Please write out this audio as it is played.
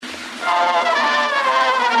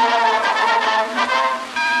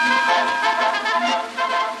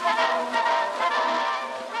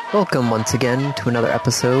Welcome once again to another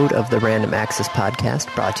episode of the Random Access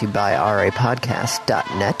Podcast, brought to you by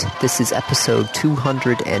rapodcast.net. This is episode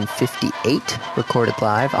 258, recorded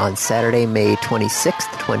live on Saturday, May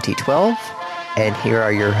 26th, 2012. And here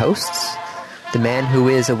are your hosts, the man who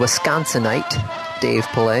is a Wisconsinite, Dave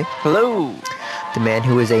Pillay. Hello. The man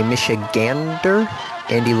who is a Michigander,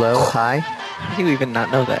 Andy Lowe. Hi. How do you even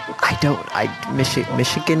not know that?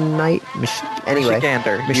 Michiganite? Anyway.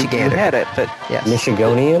 Michigander. You had it, but... Yes.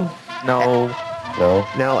 Michigonian? No.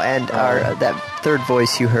 No, and that third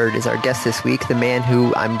voice you heard is our guest this week, the man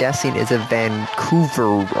who I'm guessing is a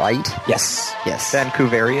Vancouverite. Yes.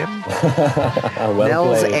 Vancouverian? Well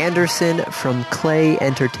Nels played. Anderson from Clay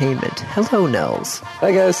Entertainment. Hello, Nels.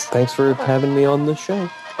 Hi, guys. Thanks for having me on the show.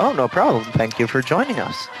 Oh, no problem. Thank you for joining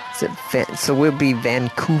us. So we'll be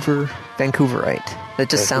Vancouverite. That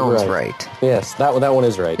just sounds right. Yes, that one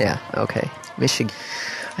is right. Yeah, okay. I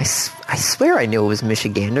swear I knew it was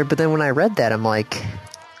Michigander, but then when I read that, I'm like,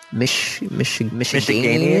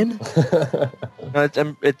 Michiganian? No,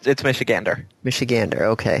 it's Michigander. Michigander,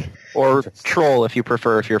 okay. Or Troll, if you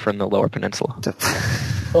prefer, if you're from the Lower Peninsula.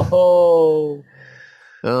 Oh.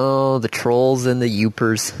 Oh, the trolls and the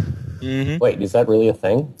youpers. Mm-hmm. Wait, is that really a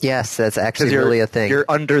thing? Yes, that's actually really a thing. You're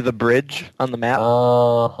under the bridge on the map.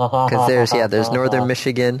 Because there's northern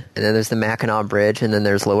Michigan, and then there's the Mackinac Bridge, and then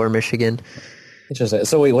there's lower Michigan. Interesting.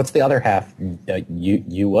 So wait, what's the other half?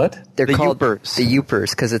 You what? They're The called Youpers. the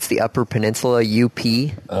Youpers because it's the Upper Peninsula, UP.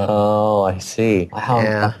 Oh, I see. Wow,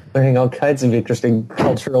 Yeah. I'm learning all kinds of interesting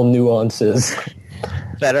cultural nuances.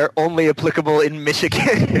 That are only applicable in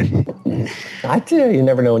Michigan. I do. You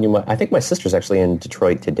never know when you might. I think my sister's actually in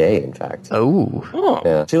Detroit today, in fact. Oh.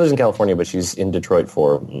 Yeah. She lives in California, but she's in Detroit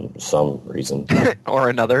for some reason. Or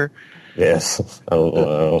another. Yes. I don't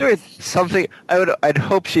know. Dude, something I'd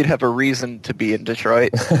hope she'd have a reason to be in Detroit.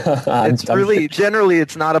 It's really generally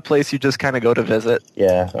it's not a place you just kind of go to visit.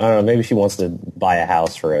 Yeah, I don't know. Maybe she wants to buy a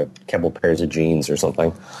house for a couple pairs of jeans or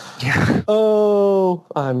something. Yeah. Oh,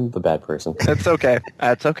 I'm the bad person. That's okay.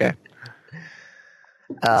 That's okay.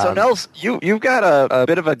 So Nels, you've got a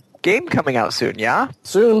bit of a game coming out soon, yeah?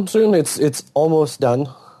 Soon. It's almost done,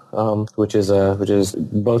 which is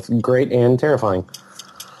both great and terrifying.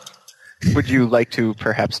 Would you like to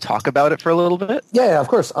perhaps talk about it for a little bit? Yeah, of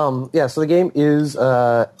course. So the game is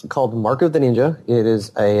called Mark of the Ninja. It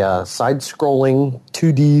is a side-scrolling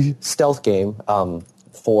 2D stealth game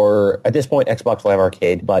for, at this point, Xbox Live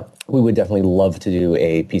Arcade, but we would definitely love to do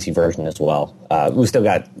a PC version as well. We still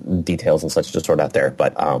got details and such to sort out there,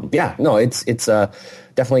 but it's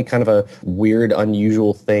definitely kind of a weird,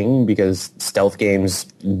 unusual thing because stealth games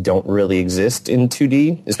don't really exist in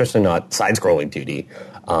 2D, especially not side-scrolling 2D.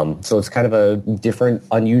 So it's kind of a different,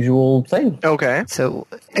 unusual thing. Okay. So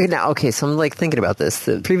I'm like thinking about this.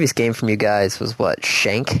 The previous game from you guys was what,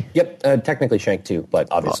 Shank? Yep, technically Shank 2, but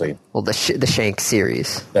obviously. Well, the Shank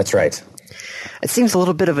series. That's right. It seems a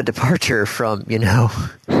little bit of a departure from,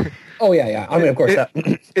 Oh, yeah. I mean, of course.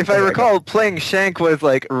 If I recall, playing Shank was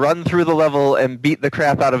like run through the level and beat the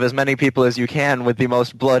crap out of as many people as you can with the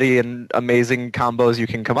most bloody and amazing combos you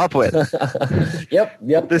can come up with.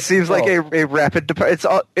 Yep. This seems like a rapid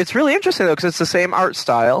departure. It's really interesting, though, because it's the same art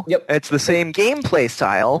style. Yep. It's the same gameplay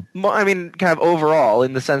style. I mean, kind of overall,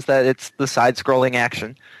 in the sense that it's the side-scrolling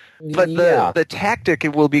action. But the tactic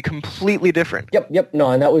will be completely different. Yep.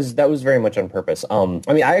 No, and that was very much on purpose. I mean,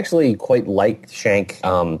 I actually quite liked Shank,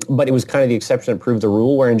 but it was kind of the exception that proved the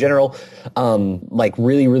rule. Where in general, like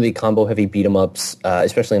really, really combo heavy beat 'em ups,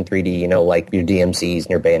 especially in 3D, like your DMCs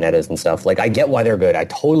and your Bayonettas and stuff. Like, I get why they're good. I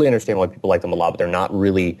totally understand why people like them a lot, but they're not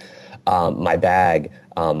really my bag.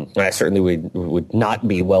 And I certainly would not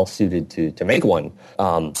be well suited to make one.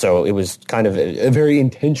 So it was kind of a very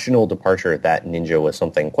intentional departure that Ninja was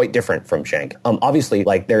something quite different from Shank. Obviously,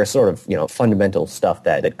 like there's sort of fundamental stuff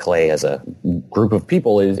that Clay as a group of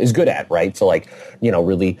people is good at, right? So like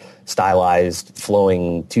really stylized,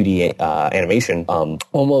 flowing 2D animation.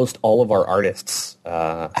 Almost all of our artists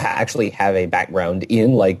actually have a background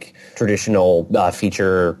in like traditional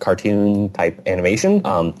feature cartoon type animation,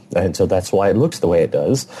 and so that's why it looks the way it does.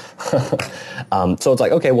 So it's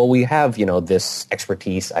like, okay, well, we have this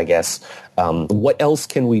expertise, I guess. What else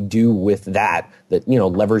can we do with that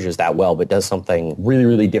leverages that well, but does something really,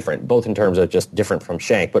 really different, both in terms of just different from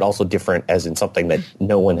Shank, but also different as in something that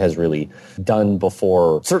no one has really done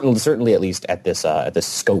before. Certainly, at least at this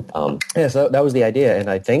scope. So that was the idea, and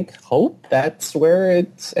I hope that's where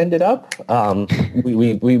it's ended up.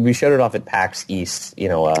 We showed it off at PAX East.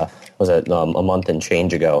 Was it a month and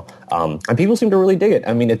change ago? And people seem to really dig it.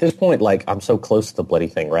 I mean, at this point, like I'm so close to the bloody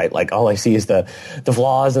thing, right? Like all I see is the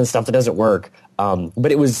flaws and stuff that doesn't work.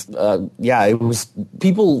 But it was, it was,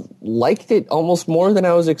 people liked it almost more than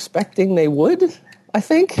I was expecting they would, I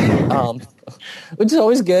think, which is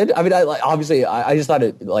always good. I mean, I just thought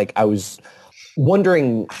it, like, I was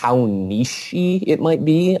wondering how nichey it might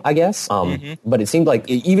be, I guess. But it seemed like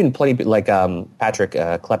even plenty, like Patrick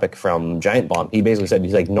Klepek from Giant Bomb, he basically said,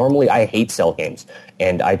 he's like, normally I hate stealth games,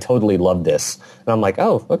 and I totally love this. And I'm like,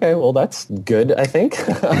 oh, okay, well, that's good, I think.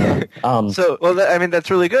 That's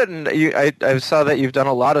really good. And I saw that you've done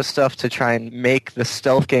a lot of stuff to try and make the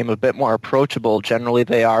stealth game a bit more approachable. Generally,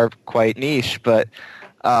 they are quite niche, but...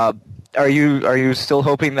 Are you still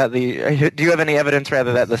hoping that do you have any evidence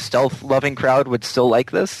rather that the stealth loving crowd would still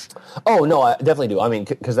like this? Oh no, I definitely do. I mean,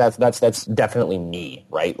 because that's definitely me,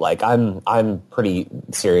 right? Like I'm pretty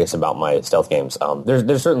serious about my stealth games.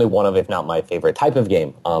 There's certainly one of, if not my favorite type of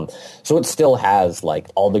game. So it still has like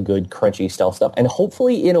all the good crunchy stealth stuff, and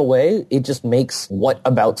hopefully in a way it just makes what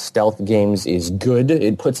about stealth games is good.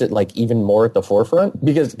 It puts it like even more at the forefront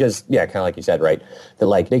because yeah, kind of like you said, right? That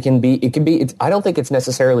like it can be. I don't think it's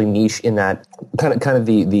necessarily niche in that kind of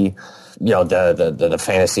the the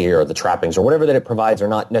fantasy or the trappings or whatever that it provides are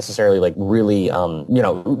not necessarily like really I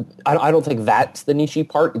don't think that's the niche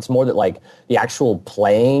part. It's more that like the actual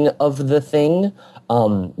playing of the thing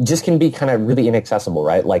just can be kind of really inaccessible,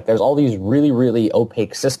 right? Like there's all these really, really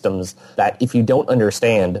opaque systems that if you don't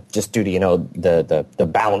understand, just due to, the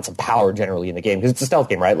balance of power generally in the game, because it's a stealth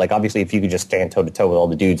game, right? Like obviously if you could just stand toe to toe with all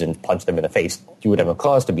the dudes and punch them in the face, you would have a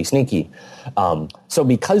cause to be sneaky. So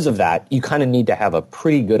because of that, you kind of need to have a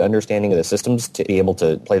pretty good understanding of the systems to be able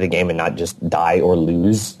to play the game and not just die or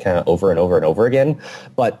lose kind of over and over and over again.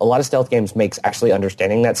 But a lot of stealth games makes actually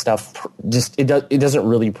understanding that stuff it doesn't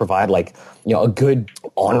really provide like, a good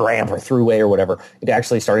on-ramp or throughway or whatever. It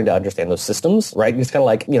actually starting to understand those systems, right? It's kind of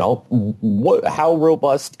like, how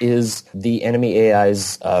robust is the enemy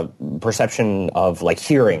AI's perception of like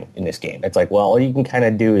hearing in this game? It's like, well, all you can kind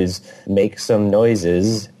of do is make some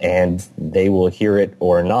noises and they will hear it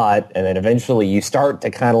or not. And then eventually you start to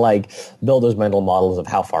kind of like build those mental models of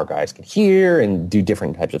how far guys can hear and do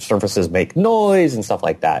different types of surfaces make noise and stuff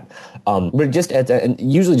like that. But it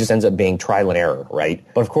usually just ends up being trial and error, right?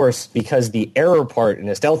 But of course, because the error part in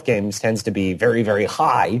a stealth games tends to be very, very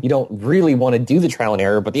high, you don't really want to do the trial and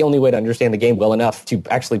error, but the only way to understand the game well enough to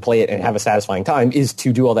actually play it and have a satisfying time is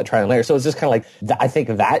to do all that trial and error. So it's just kind of like, I think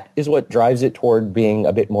that is what drives it toward being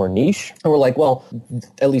a bit more niche. And we're like, well,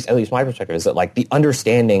 at least my perspective is that like the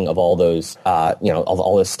understanding of all those,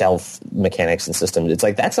 all the stealth mechanics and systems, it's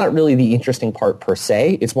like, that's not really the interesting part per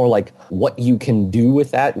se. It's more like what you can do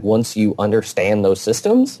with that once you understand those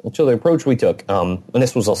systems. And so the approach we took, and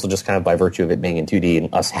this was also just kind of by virtue of it being in 2D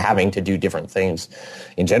and us having to do different things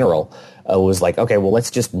in general, was like, okay, well,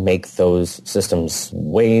 let's just make those systems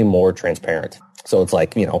way more transparent. So it's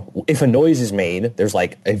like, if a noise is made, there's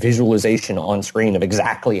like a visualization on screen of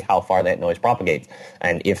exactly how far that noise propagates.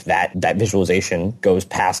 And if that visualization goes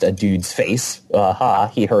past a dude's face,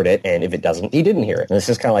 he heard it. And if it doesn't, he didn't hear it. And it's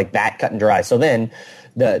just kind of like that cut and dry. So then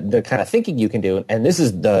the kind of thinking you can do, and this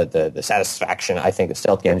is the satisfaction I think that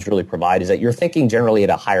stealth games really provide, is that you're thinking generally at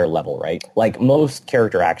a higher level, right? Like most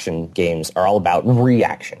character action games are all about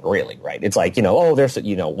reaction, really, right? It's like, there's,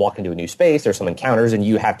 walk into a new space, there's some encounters, and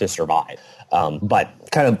you have to survive. But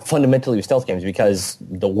kind of fundamentally with stealth games, because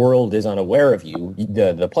the world is unaware of you,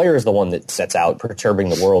 the player is the one that sets out perturbing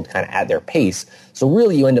the world kind of at their pace. So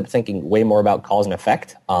really you end up thinking way more about cause and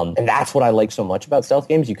effect. And that's what I like so much about stealth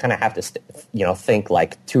games. You kind of have to, think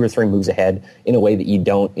like 2 or 3 moves ahead in a way that you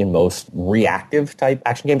don't in most reactive type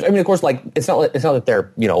action games. I mean, of course, like it's not that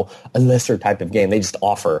they're, a lesser type of game. They just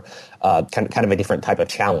offer kind of a different type of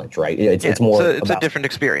challenge, right? It's more it's a different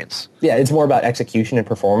experience. Yeah, it's more about execution and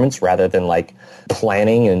performance rather than like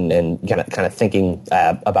planning and kind of thinking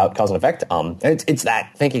about cause and effect. And it's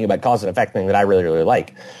that thinking about cause and effect thing that I really, really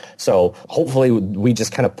like. So hopefully we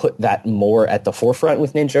just kind of put that more at the forefront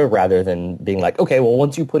with Ninja rather than being like, okay, well,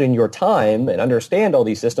 once you put in your time and understand all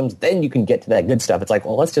these systems, then you can get to that good stuff. It's like,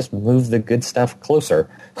 well, let's just move the good stuff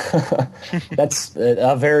closer. That's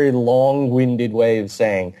a very long-winded way of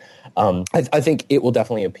saying I think it will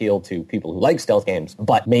definitely appeal to people who like stealth games,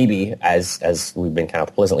 but maybe, as we've been kind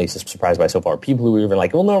of pleasantly surprised by so far, people who are even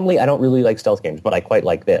like, well, normally I don't really like stealth games, but I quite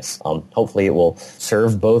like this. Hopefully it will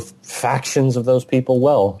serve both factions of those people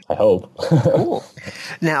well, I hope. Cool.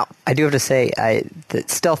 Now, I do have to say, the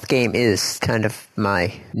stealth game is kind of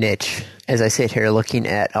my niche, as I sit here looking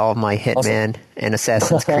at all my Hitman and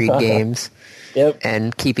Assassin's Creed games, yep,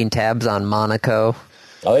 and keeping tabs on Monaco.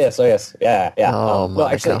 Oh yes, yeah. Oh, well,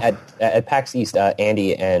 actually, Monaco. at PAX East,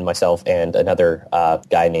 Andy and myself and another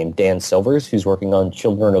guy named Dan Silvers, who's working on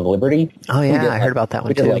Children of Liberty. Oh, yeah, we did, I heard about that one,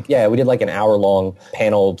 we did, too. we did like an hour-long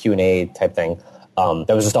panel Q&A type thing that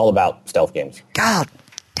was just all about stealth games. God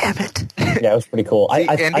damn it. Yeah, it was pretty cool.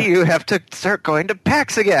 Andy, you have to start going to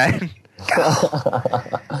PAX again.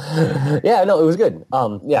 Yeah, no, it was good.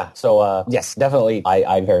 So yes, definitely,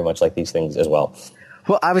 I very much like these things as well.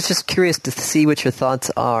 Well, I was just curious to see what your thoughts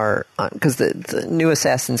are, because the new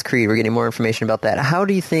Assassin's Creed, we're getting more information about that. How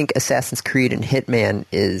do you think Assassin's Creed and Hitman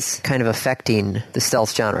is kind of affecting the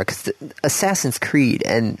stealth genre? Because Assassin's Creed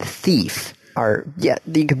and Thief are,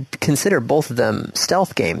 you could consider both of them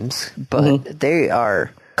stealth games, but they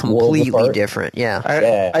are completely different.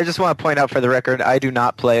 Yeah. I just want to point out for the record, I do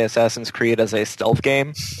not play Assassin's Creed as a stealth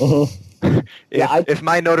game. If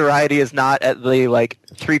my notoriety is not at the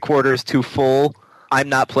 3/4 to full, I'm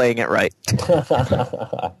not playing it right.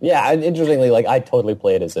 Yeah, and interestingly, I totally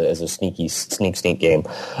play it as a sneak game.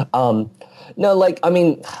 No,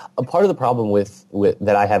 a part of the problem with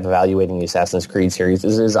that I have evaluating the Assassin's Creed series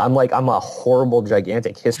is I'm a horrible,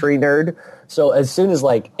 gigantic history nerd. So as soon as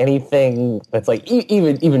anything that's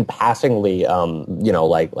even passingly,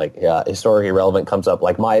 historically relevant comes up,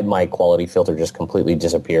 my quality filter just completely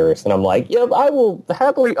disappears, and I'm like, yep, I will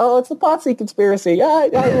happily. Oh, it's the Potsy conspiracy. I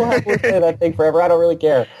will happily play that thing forever. I don't really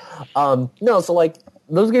care.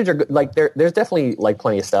 Those games are good. There's definitely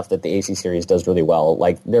plenty of stuff that the AC series does really well.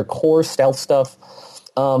 Their core stealth stuff,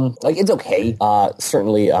 it's okay.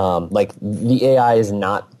 Certainly, the AI is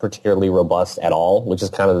not particularly robust at all, which is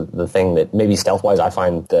kind of the thing that maybe stealth-wise I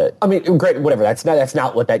find that. I mean, great, whatever. That's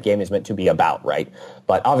not what that game is meant to be about, right?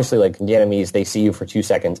 But obviously, the enemies, they see you for 2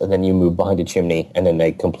 seconds, and then you move behind a chimney, and then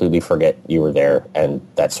they completely forget you were there, and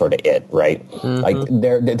that's sort of it, right? Mm-hmm.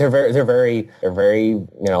 They're very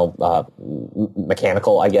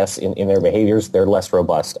mechanical, I guess, in their behaviors. They're less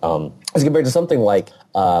robust as compared to something like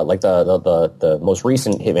the most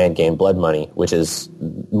recent Hitman game, Blood Money, which is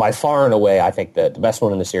by far and away, I think, the best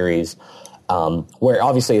one in the series. Where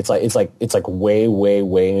obviously it's way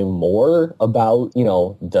more about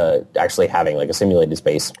the actually having a simulated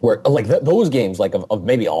space. Where those games of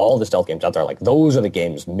maybe all the stealth games out there, those are the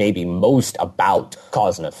games maybe most about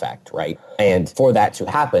cause and effect, right? And for that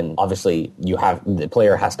to happen, obviously the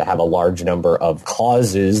player has to have a large number of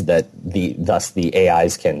causes that thus the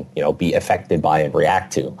AIs can be affected by and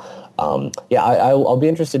react to. I'll be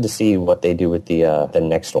interested to see what they do with the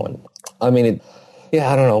next one. I mean,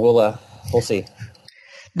 I don't know. We'll see.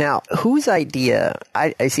 Now, whose idea?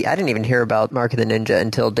 I see. I didn't even hear about Mark of the Ninja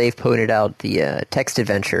until Dave pointed out the text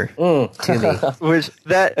adventure to me. Which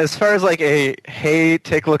that, as far as hey,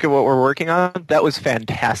 take a look at what we're working on, that was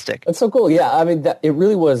fantastic. That's so cool. Yeah, I mean, it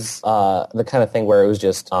really was the kind of thing where it was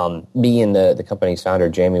just me and the company's founder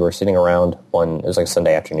Jamie were sitting around it was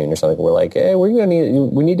Sunday afternoon or something. We're like, hey, we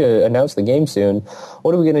need to announce the game soon.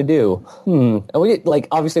 What are we gonna do? And we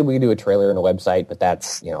obviously we could do a trailer and a website, but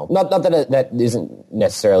that's not that isn't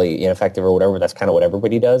necessarily ineffective or whatever. That's kind of what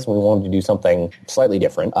everybody does. We wanted to do something slightly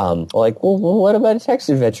different. What about a text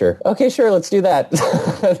adventure? Okay, sure, let's do that.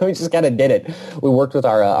 We just kind of did it. We worked with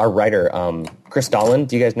our writer, Chris Dolan.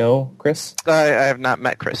 Do you guys know Chris? I have not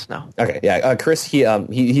met Chris. No. Okay, yeah, Chris.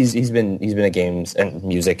 He's been a games and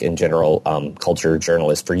music in general culture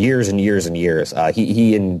journalist for years and years and years.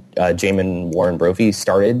 He and Jamin Warren Brophy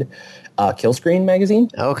started Killscreen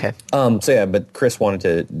magazine. Oh, okay. But Chris wanted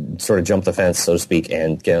to sort of jump the fence, so to speak,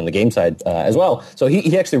 and get on the game side as well. So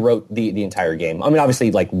he actually wrote the entire game. I mean,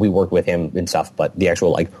 obviously, we worked with him and stuff, but the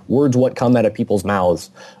actual words what come out of people's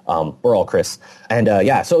mouths were all Chris. And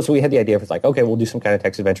so we had the idea of okay, we'll do some kind of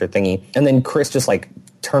text adventure thingy, and then Chris just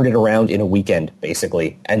turned it around in a weekend,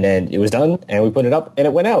 basically, and then it was done, and we put it up, and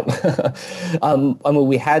it went out.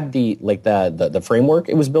 We had the framework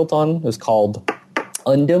it was built on. It was called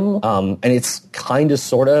Undum, and it's kind of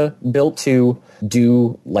sort of built to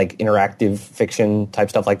do interactive fiction type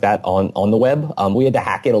stuff like that on the web. We had to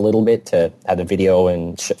hack it a little bit to have the video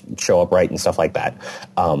and show up right and stuff like that.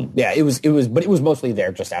 It was mostly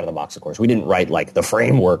there just out of the box. Of course, we didn't write the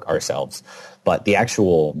framework ourselves, but the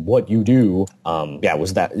actual what you do,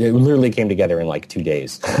 was that it literally came together in 2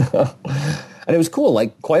 days. And it was cool.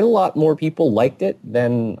 Quite a lot more people liked it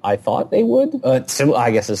than I thought they would.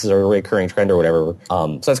 I guess this is a recurring trend or whatever.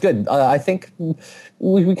 So that's good. I think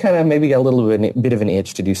we kind of maybe got a little bit of an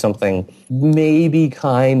itch to do something maybe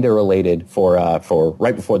kind of related for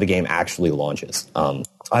right before the game actually launches.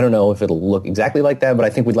 I don't know if it'll look exactly like that, but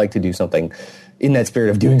I think we'd like to do something in that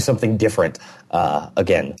spirit of doing something different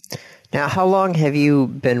again. Now, how long have you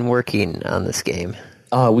been working on this game?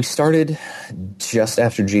 We started just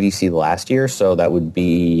after GDC last year, so that would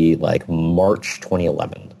be like March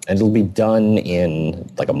 2011. And it'll be done in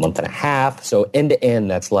like a month and a half. So end to end,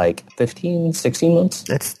 that's like 15, 16 months.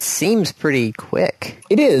 That seems pretty quick.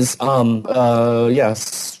 It is.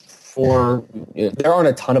 Yes. There aren't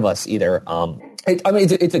a ton of us either.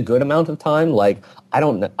 It's a good amount of time. Like,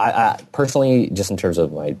 I personally, just in terms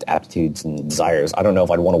of my aptitudes and desires, I don't know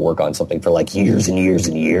if I'd want to work on something for like years and years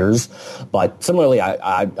and years. But similarly,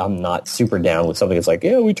 I'm not super down with something that's like,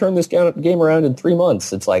 yeah, we turned this game around in 3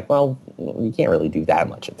 months. It's like, well, you can't really do that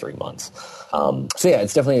much in 3 months. So yeah,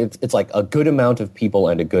 it's definitely, it's like a good amount of people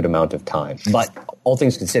and a good amount of time. But all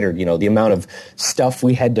things considered, the amount of stuff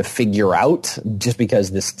we had to figure out just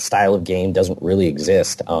because this style of game doesn't really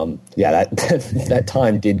exist. That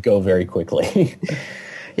time did go very quickly.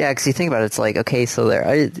 Yeah, because you think about it, it's like, okay, so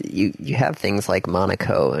you have things like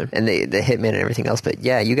Monaco and the Hitman and everything else, but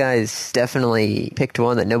yeah, you guys definitely picked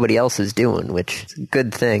one that nobody else is doing, which is a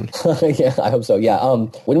good thing. Yeah, I hope so. Yeah,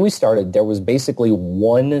 when we started, there was basically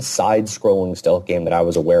one side-scrolling stealth game that I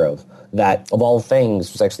was aware of that, of all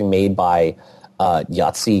things, was actually made by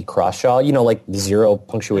Yahtzee Croshaw, like the zero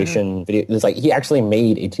punctuation video. It's like he actually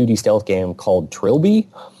made a 2D stealth game called Trilby,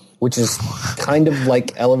 which is kind of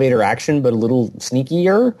like elevator action, but a little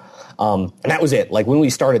sneakier. And that was it. Like when we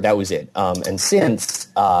started, that was it. And since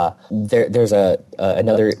there's a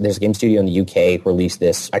game studio in the UK released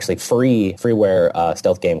this actually freeware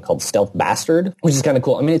stealth game called Stealth Bastard, which is kind of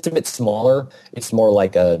cool. I mean, it's a bit smaller. It's more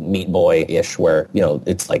like a Meat Boy-ish, where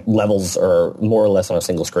it's like levels are more or less on a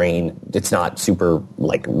single screen. It's not super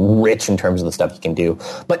like rich in terms of the stuff you can do,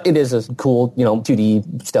 but it is a cool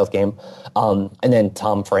 2D stealth game. And then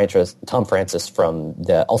Tom Francis from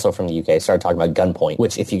the UK started talking about Gunpoint,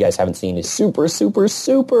 which if you guys haven't seen is super, super,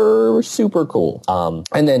 super, super cool.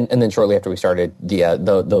 And then shortly after we started,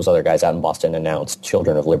 those other guys out in Boston announced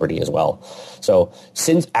Children of Liberty as well. So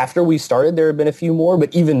since after we started, there have been a few more,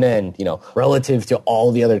 but even then, relative to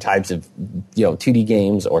all the other types of 2D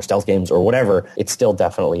games or stealth games or whatever, it's still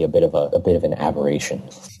definitely a bit of an aberration.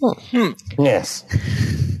 Yes.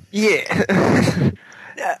 Yeah.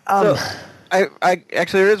 So, I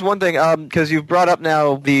actually, there is one thing, because you've brought up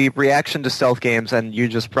now the reaction to stealth games, and you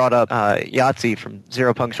just brought up Yahtzee from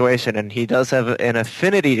Zero Punctuation, and he does have an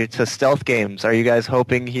affinity to stealth games. Are you guys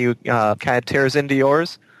hoping he kind of tears into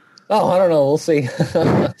yours? Oh, I don't know. We'll see.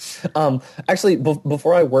 Actually,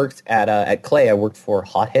 before I worked at Clay, I worked for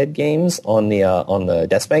Hothead Games on the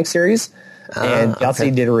Deathspank series. And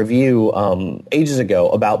Yahtzee did a review ages ago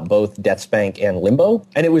about both Deathspank and Limbo,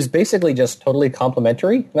 and it was basically just totally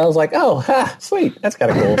complimentary. And I was like, "Oh, sweet, that's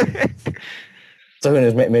kind of cool." So who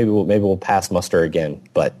knows? Maybe we'll pass muster again.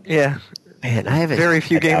 But yeah, man, I haven't. Very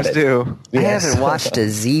few games do. Yes. I haven't watched a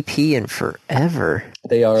ZP in forever.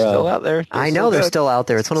 They are still out there. I know they're still out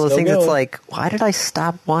there. It's one of those things that's like, why did I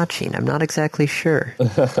stop watching? I'm not exactly sure.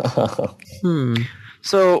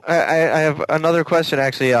 So I have another question,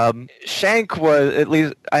 actually. Shank was, at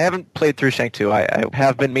least, I haven't played through Shank 2. I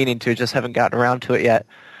have been meaning to, just haven't gotten around to it yet.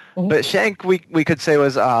 Mm-hmm. But Shank, we could say,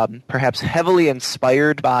 was perhaps heavily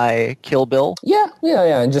inspired by Kill Bill. Yeah.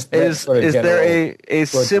 And just is there a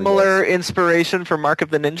similar inspiration for Mark of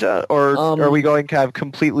the Ninja, or are we going kind of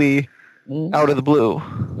completely out of the blue?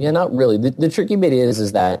 Yeah, not really. The tricky bit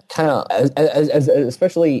is that kind of, as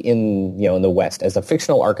especially in the West, as a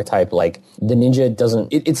fictional archetype, like the ninja doesn't.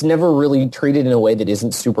 It's never really treated in a way that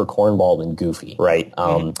isn't super cornball and goofy, right?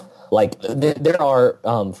 Like there are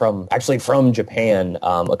from Japan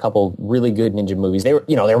a couple really good ninja movies. They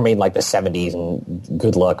were made like the 70s, and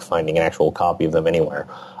good luck finding an actual copy of them anywhere.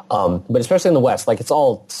 But especially in the West, like it's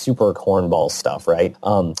all super cornball stuff, right?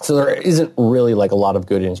 So there isn't really like a lot of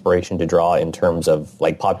good inspiration to draw in terms of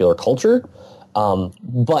like popular culture. So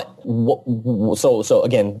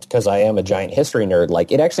again, because I am a giant history nerd,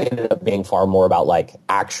 like it actually ended up being far more about like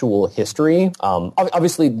actual history.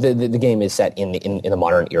 Obviously the game is set in the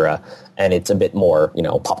modern era, and it's a bit more,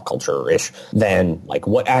 pop culture-ish than like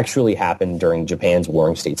what actually happened during Japan's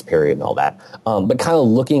Warring States period and all that. But kind of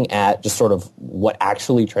looking at just sort of what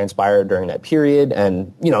actually transpired during that period,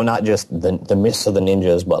 and, not just the myths of the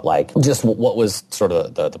ninjas, but like just what was sort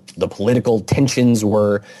of the political tensions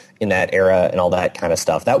were in that era and all that kind of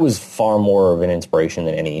stuff. That was far more of an inspiration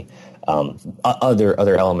than any other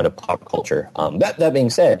element of pop culture. That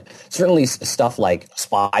being said, certainly stuff like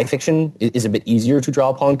spy fiction is a bit easier to draw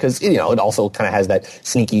upon because it also kind of has that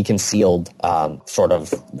sneaky, concealed sort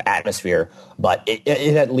of atmosphere. But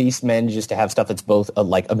it at least manages to have stuff that's both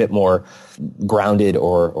like a bit more grounded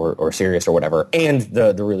or serious or whatever, and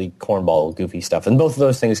the really cornball, goofy stuff. And both of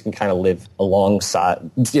those things can kind of live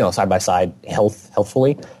alongside, side by side,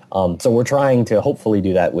 healthfully. So we're trying to hopefully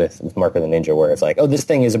do that with Mark of the Ninja, where it's like, oh, this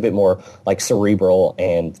thing is a bit more like cerebral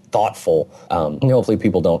and thoughtful. And hopefully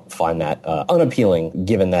people don't find that unappealing,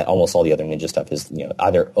 given that almost all the other ninja stuff is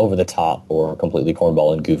either over the top or completely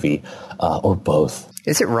cornball and goofy, or both.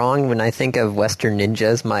 Is it wrong when I think of Western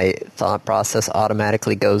ninjas, my thought process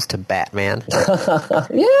automatically goes to Batman? Yeah,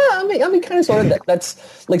 I mean, kind of sort of.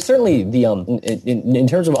 That's like certainly the in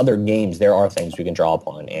terms of other games, there are things we can draw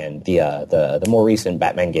upon, and the more recent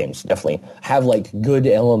Batman games definitely have like good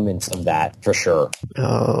elements of that for sure.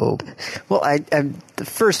 Oh, well, the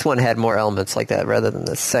first one had more elements like that rather than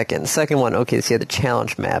the second. The second one, okay, so you had the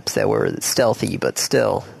challenge maps that were stealthy, but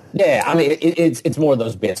still. Yeah, I mean, it's more of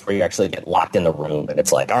those bits where you actually get locked in the room, and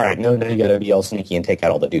it's like, all right, no, you gotta be all sneaky and take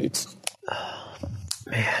out all the dudes. Oh,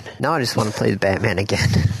 man. Now I just want to play the Batman again.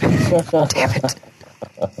 Damn it.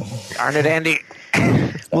 Darn it, Andy.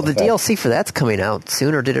 Well, the DLC for that's coming out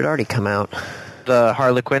soon, or did it already come out? The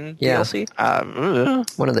Harley Quinn DLC?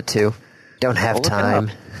 One of the two. Don't have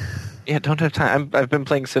time. Yeah, don't have time. I've been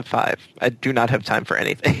playing Civ 5. I do not have time for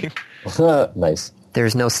anything. Nice.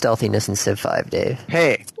 There's no stealthiness in Civ 5, Dave.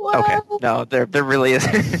 Hey, well, okay. No, there really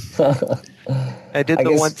isn't. I did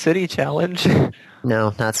the one city challenge.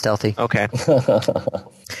 No, not stealthy. Okay.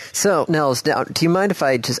 So, Nels, now, do you mind if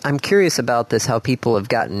I'm curious about this, how people have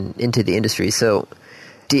gotten into the industry. So,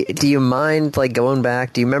 do you mind, like, going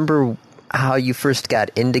back? Do you remember how you first got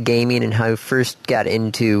into gaming and how you first got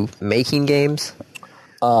into making games?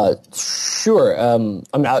 Sure. I'm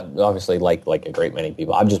not obviously like a great many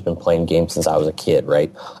people. I've just been playing games since I was a kid,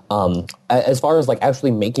 right? As far as like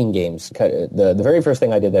actually making games, the very first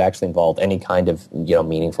thing I did that actually involved any kind of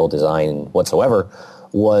meaningful design whatsoever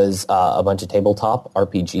was a bunch of tabletop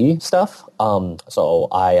RPG stuff. So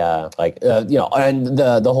I and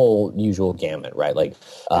the whole usual gamut, right? Like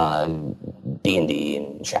D&D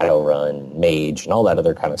and Shadowrun, Mage, and all that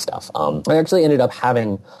other kind of stuff. I actually ended up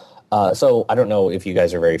having. So I don't know if you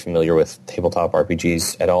guys are very familiar with tabletop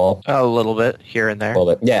RPGs at all. A little bit here and there.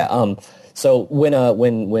 Yeah. So when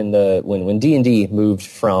D&D moved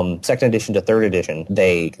from second edition to third edition,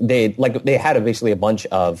 they had basically a bunch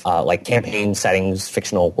of like campaign settings,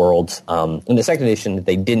 fictional worlds. In the second edition,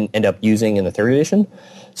 they didn't end up using in the third edition.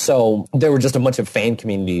 So there were just a bunch of fan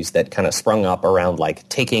communities that kind of sprung up around like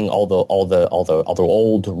taking all the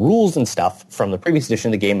old rules and stuff from the previous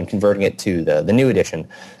edition of the game and converting it to the new edition,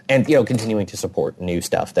 and continuing to support new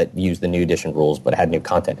stuff that used the new edition rules but had new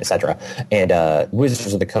content, etc. And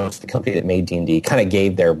Wizards of the Coast, the company that made D&D, kind of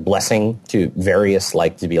gave their blessing to various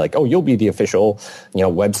to be like, oh, you'll be the official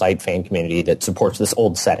website fan community that supports this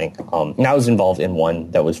old setting. And I was involved in one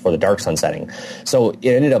that was for the Dark Sun setting, so it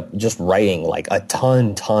ended up just writing like a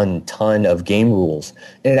ton of game rules,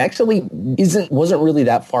 and it actually wasn't really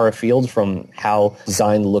that far afield from how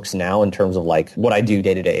design looks now in terms of like what I do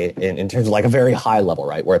day to day, in terms of like a very high level,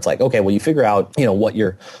 right? Where it's like, okay, well, you figure out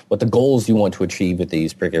what the goals you want to achieve with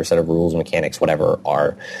these particular set of rules, mechanics, whatever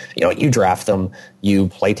are. You draft them, you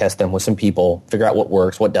play test them with some people, figure out what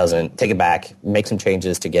works, what doesn't, take it back, make some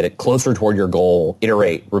changes to get it closer toward your goal,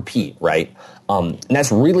 iterate, repeat, right? And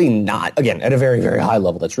that's really not, again, at a very, very high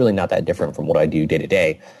level, that's really not that different from what I do day to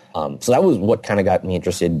day. So that was what kind of got me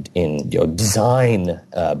interested in design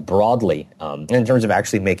broadly. And in terms of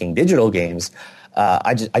actually making digital games,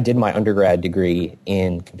 I did my undergrad degree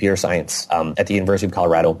in computer science at the University of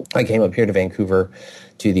Colorado. I came up here to Vancouver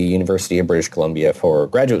to the University of British Columbia for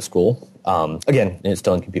graduate school. Again, it's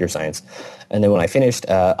still in computer science. And then when I finished,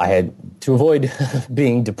 I had to avoid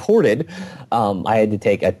being deported. I had to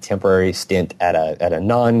take a temporary stint at a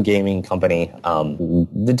non-gaming company.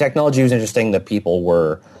 The technology was interesting. The people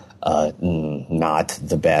were not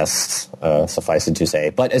the best, suffice it to say.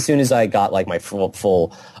 But as soon as I got like my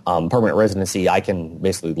full permanent residency, I can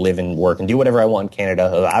basically live and work and do whatever I want in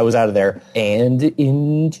Canada. I was out of there and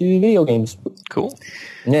into video games. Cool.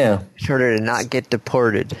 Yeah. In order to not get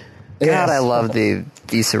deported. God, yes. I love the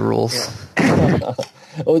visa rules. Yeah.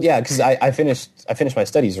 Well, yeah, because I finished my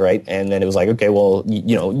studies, right? And then it was like, okay, well,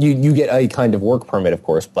 you get a kind of work permit, of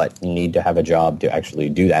course, but you need to have a job to actually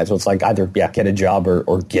do that. So it's like either, get a job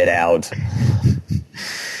or get out.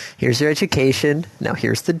 Here's your education. Now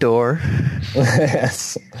here's the door.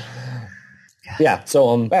 Yes. Yeah,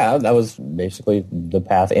 so that was basically the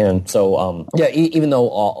path in. So even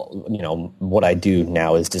though what I do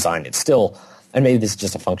now is design, it's still And maybe this is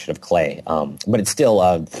just a function of Clay, but it's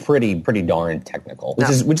still pretty darn technical,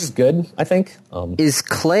 which is good, I think. Is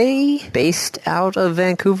Clay based out of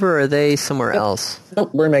Vancouver, or are they somewhere else?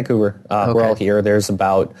 Nope, we're in Vancouver. We're all here. There's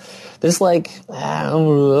like, I don't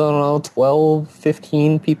know, 12,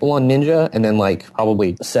 15 people on Ninja, and then like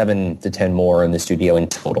probably 7 to 10 more in the studio in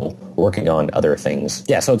total working on other things.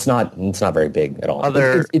 Yeah, so it's not very big at all.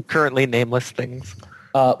 Other currently nameless things.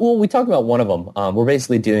 Well, we talked about one of them. We're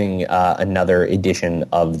basically doing another edition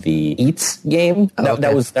of the Eats game.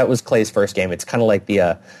 That was Clay's first game. It's kind of like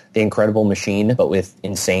the Incredible Machine, but with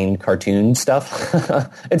insane cartoon stuff.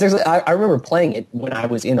 It's actually I remember playing it when I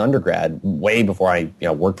was in undergrad, way before I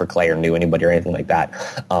worked for Clay or knew anybody or anything like that.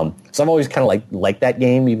 So I've always kind of liked that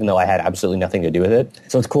game, even though I had absolutely nothing to do with it.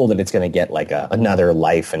 So it's cool that it's going to get like another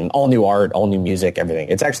life and all new art, all new music, everything.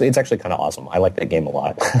 It's actually kind of awesome. I like that game a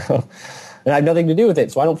lot. And I have nothing to do with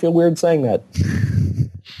it, so I don't feel weird saying that.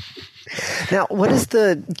 Now, what is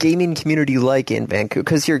the gaming community like in Vancouver?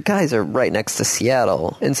 Because your guys are right next to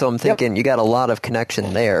Seattle, and so I'm thinking you got a lot of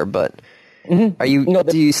connection there, but are you?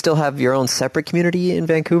 Do you still have your own separate community in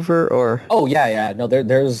Vancouver, or? Oh, yeah. No,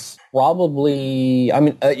 there's probably, I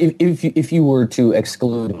mean, if you were to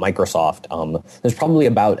exclude Microsoft, there's probably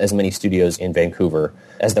about as many studios in Vancouver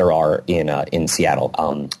as there are in Seattle.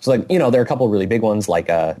 So like, there are a couple of really big ones like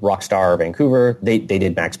Rockstar Vancouver. They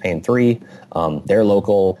did Max Payne 3. They're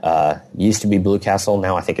local. Used to be Blue Castle.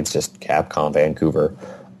 Now I think it's just Capcom Vancouver.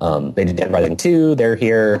 They did Dead Rising 2. They're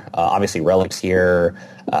here. Obviously Relic's here.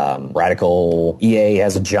 Radical. EA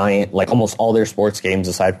has a giant, like almost all their sports games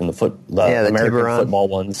aside from the American football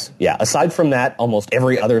ones. Yeah, aside from that, almost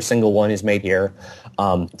every other single one is made here.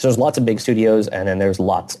 So there's lots of big studios, and then there's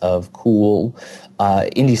lots of cool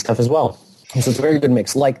indie stuff as well. So it's a very good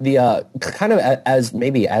mix. Like the kind of as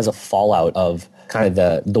a fallout of kind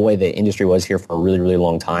of the way the industry was here for a really, really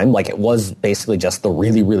long time. Like it was basically just the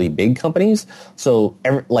really, really big companies. So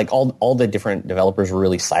all the different developers were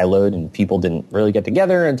really siloed, and people didn't really get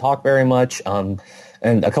together and talk very much.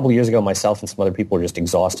 And a couple of years ago, myself and some other people were just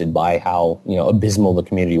exhausted by how abysmal the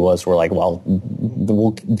community was. We're like, well,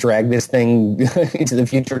 we'll drag this thing into the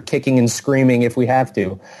future, kicking and screaming if we have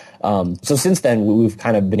to. So since then, we've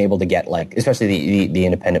kind of been able to get especially the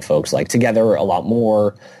independent folks together a lot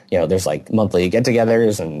more. There's monthly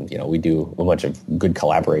get-togethers, and we do a bunch of good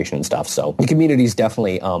collaboration and stuff. So the community's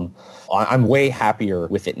definitely. I'm way happier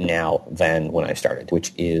with it now than when I started,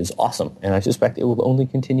 which is awesome, and I suspect it will only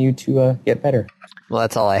continue to get better. Well,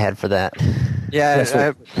 that's all I had for that.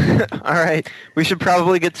 Yeah. All right. We should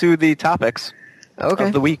probably get to the topics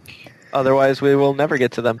of the week. Otherwise, we will never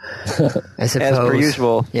get to them. I suppose. As per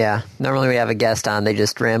usual. Yeah. Normally we have a guest on, they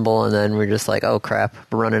just ramble, and then we're just like, oh, crap,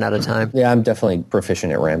 we're running out of time. Yeah, I'm definitely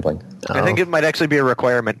proficient at rambling. I think it might actually be a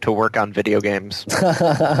requirement to work on video games.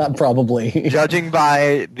 Probably. Judging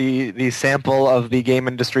by the sample of the game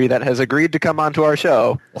industry that has agreed to come onto our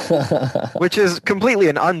show, which is completely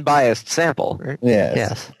an unbiased sample. Right?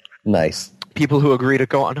 Yes. Nice. People who agree to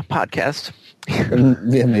go on a podcast.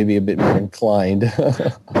 Yeah, maybe a bit more inclined.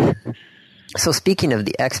 So speaking of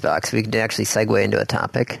the Xbox, we can actually segue into a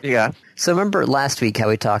topic. Yeah. So remember last week how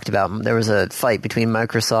we talked about there was a fight between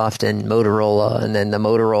Microsoft and Motorola, and then the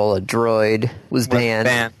Motorola Droid was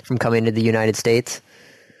banned from coming to the United States?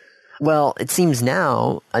 Well, it seems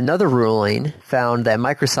now another ruling found that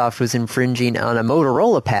Microsoft was infringing on a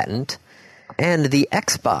Motorola patent, and the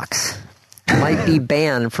Xbox might be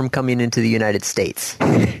banned from coming into the United States.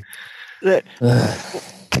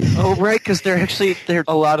 Oh, right, because they're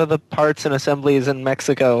a lot of the parts and assemblies in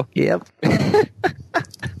Mexico. Yep.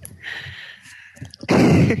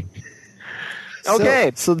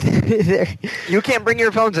 Okay. So you can't bring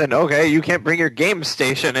your phones in. Okay, you can't bring your game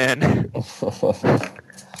station in.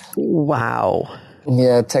 Wow.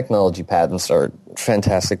 Yeah, technology patents are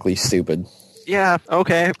fantastically stupid. Yeah,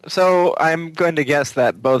 okay. So I'm going to guess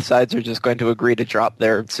that both sides are just going to agree to drop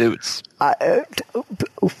their suits.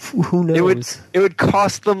 Who knows? It would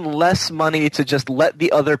cost them less money to just let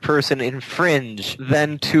the other person infringe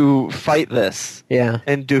than to fight this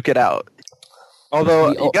and duke it out.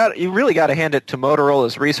 Although you really got to hand it to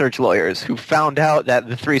Motorola's research lawyers who found out that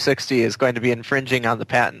the 360 is going to be infringing on the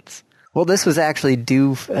patents. Well, this was actually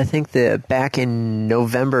due, I think, back in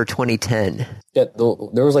November 2010. Yeah,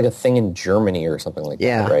 there was a thing in Germany or something like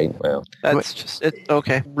that, right? Wow. That's just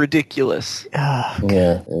ridiculous.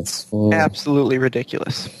 Yeah, it's absolutely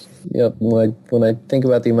ridiculous. Yep. When I think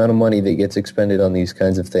about the amount of money that gets expended on these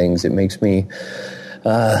kinds of things, it makes me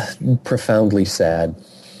profoundly sad.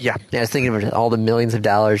 Yeah. I was thinking of all the millions of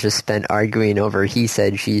dollars just spent arguing over he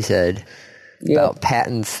said, she said about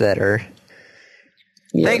patents that are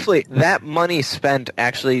Thankfully, that money spent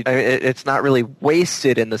actually, it's not really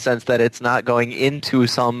wasted in the sense that it's not going into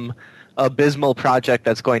some abysmal project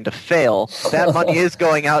that's going to fail. That money is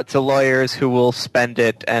going out to lawyers who will spend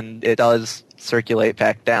it, and it does circulate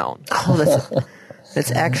back down. Oh,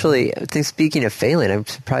 that's actually, speaking of failing, I'm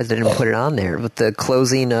surprised I didn't put it on there, with the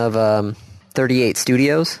closing of 38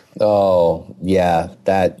 Studios. Oh, yeah,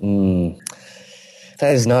 that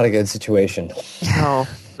is not a good situation.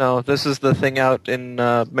 No, this is the thing out in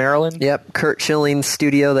Maryland. Yep, Kurt Schilling's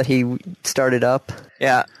studio that he started up.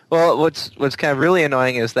 Yeah. Well, what's kind of really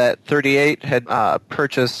annoying is that 38 had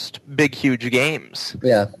purchased Big Huge Games.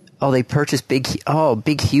 Yeah. Oh, they purchased Big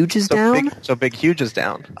Huge is down? Big Huge is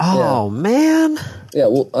down. Oh, man. Yeah,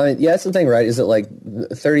 well, that's the thing, right, is that, like,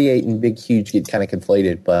 38 and Big Huge get kind of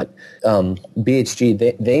conflated, but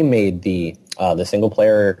BHG, they made the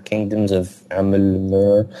single-player Kingdoms of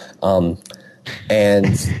Amalur, and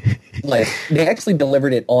like they actually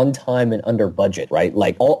delivered it on time and under budget, right?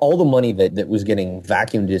 Like all the money that was getting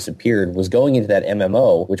vacuumed disappeared was going into that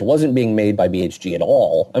MMO, which wasn't being made by BHG at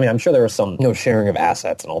all. I mean, I'm sure there was some sharing of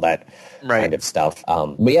assets and all that kind of stuff.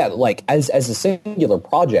 But yeah, like as a singular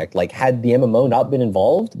project, like had the MMO not been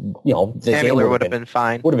involved, the Amuler would have been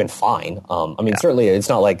fine. Would have been fine. I mean, certainly it's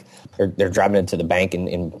not like they're driving it to the bank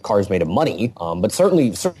in cars made of money, but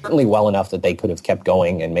certainly well enough that they could have kept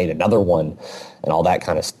going and made another one and all that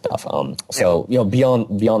kind of stuff. So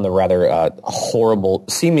beyond the rather horrible,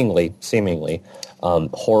 seemingly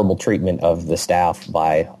horrible treatment of the staff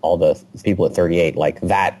by all the people at 38, like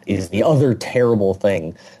that is the other terrible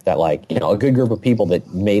thing that a good group of people that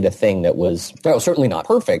made a thing that was certainly not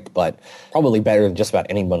perfect, but probably better than just about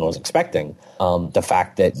anyone was expecting. The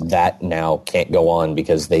fact that now can't go on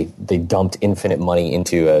because they dumped infinite money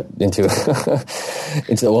into a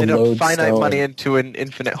finite money into an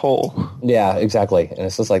infinite hole. Yeah, exactly. And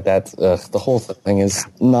it's just like that. The whole thing is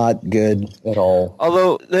not good at all.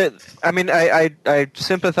 Although, I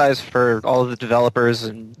sympathize for all of the developers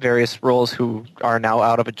and various roles who are now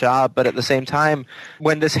out of a job, but at the same time,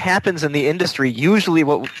 when this happens in the industry, usually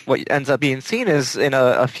what ends up being seen is in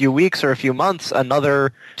a few weeks or a few months,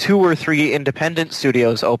 another 2 or 3 independent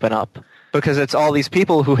studios open up. Because it's all these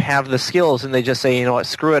people who have the skills and they just say, you know what,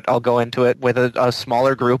 screw it, I'll go into it with a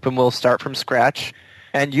smaller group and we'll start from scratch.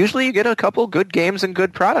 And usually you get a couple good games and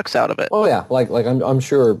good products out of it. Oh yeah, like I'm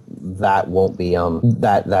sure that won't be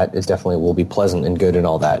that is definitely will be pleasant and good and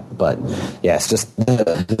all that. But yeah, it's just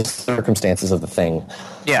the circumstances of the thing.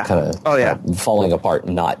 Yeah. Kind of falling apart,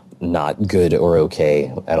 not good or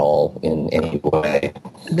okay at all in any way.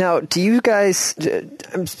 Now, do you guys?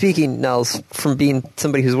 I'm speaking, Nels, from being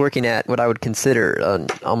somebody who's working at what I would consider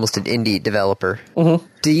almost an indie developer. Mm-hmm.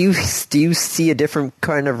 Do you see a different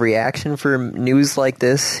kind of reaction for news like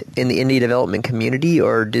this in the indie development community,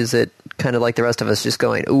 or is it kind of like the rest of us just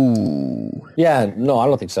going, ooh? Yeah, no, I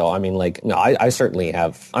don't think so. I mean, I certainly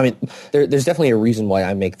have. I mean, there's definitely a reason why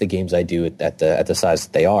I make the games I do at the size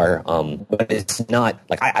that they are. But it's not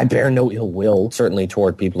like I bear no ill will, certainly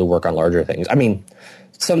toward people who work on larger things. I mean,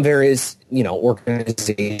 some various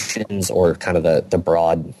organizations or kind of the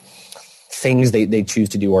broad things they choose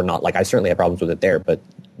to do or not. Like I certainly have problems with it there, but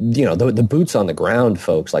the boots on the ground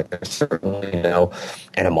folks, like there's certainly no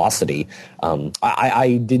animosity.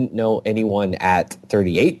 I didn't know anyone at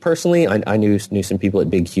 38 personally. I knew some people at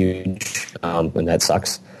Big Huge, and that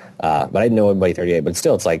sucks. But I didn't know anybody 38, but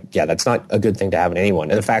still, it's like, yeah, that's not a good thing to have in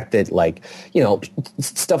anyone. And the fact that,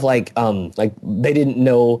 stuff like they didn't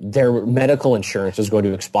know their medical insurance was going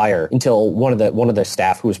to expire until one of the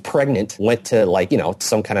staff who was pregnant went to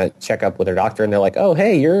some kind of checkup with their doctor, and they're like, oh,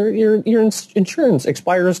 hey, your insurance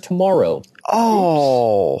expires tomorrow.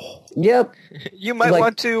 Oh. Yep. You might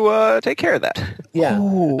want to take care of that. Yeah.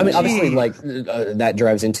 Oh, I mean, obviously, that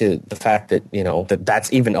drives into the fact that,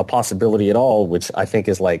 that's even a possibility at all, which I think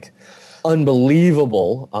is,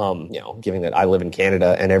 unbelievable, given that I live in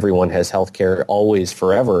Canada and everyone has healthcare always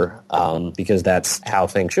forever, because that's how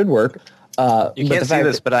things should work. You can't see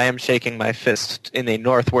this, but I am shaking my fist in a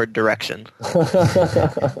northward direction. Yeah,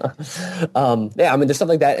 I mean, there's stuff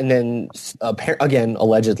like that. And then, again,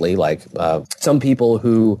 allegedly, some people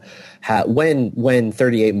who when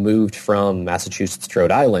 38 moved from Massachusetts to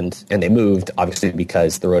Rhode Island, and they moved, obviously,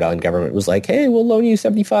 because the Rhode Island government was like, hey, we'll loan you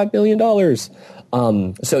 $75 billion.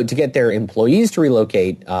 So to get their employees to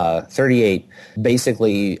relocate, 38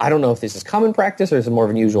 basically, I don't know if this is common practice or is it more of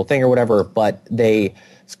an usual thing or whatever, but they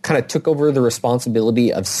kind of took over the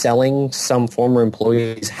responsibility of selling some former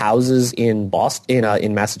employees' houses in Boston,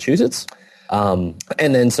 in Massachusetts, And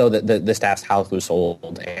then so the staff's house was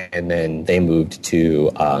sold, and then they moved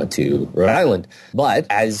to Rhode Island. But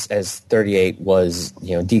as 38 was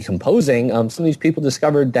decomposing, some of these people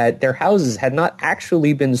discovered that their houses had not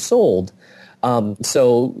actually been sold.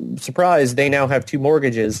 So surprise, they now have 2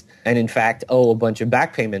 mortgages, and in fact owe a bunch of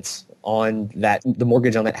back payments on the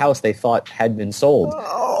mortgage on that house they thought had been sold.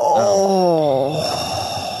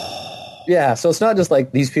 Yeah, so it's not just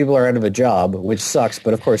like these people are out of a job, which sucks,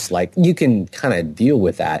 but of course, like, you can kind of deal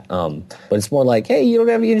with that. But it's more like, hey, you don't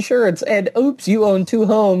have any insurance, and oops, you own 2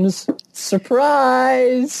 homes.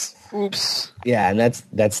 Surprise! Oops. Yeah, and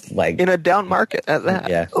that's like... in a down market at that.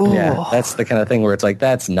 Yeah, yeah, that's the kind of thing where it's like,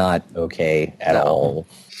 that's not okay at all.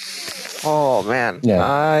 Oh, man. Yeah.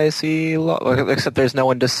 I see. Except there's no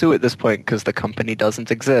one to sue at this point because the company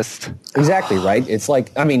doesn't exist. Exactly, right? It's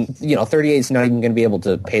like, I mean, 38's not even going to be able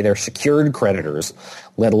to pay their secured creditors,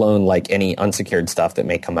 let alone like any unsecured stuff that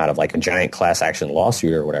may come out of like a giant class action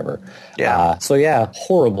lawsuit or whatever. Yeah. So yeah,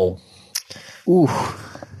 horrible. Ooh.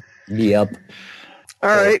 Yep.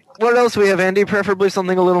 All right. What else we have, Andy? Preferably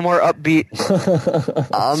something a little more upbeat.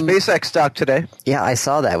 SpaceX stock today. Yeah, I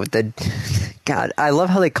saw that with the... God, I love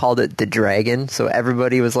how they called it the dragon. So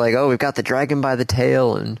everybody was like, oh, we've got the dragon by the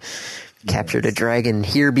tail and captured a dragon.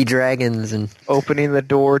 Here be dragons. And opening the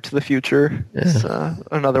door to the future. It's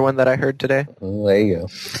another one that I heard today. Well, there you go.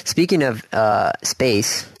 Speaking of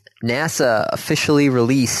space, NASA officially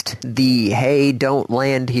released the hey, don't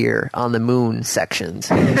land here on the moon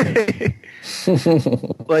sections.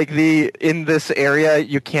 Like in this area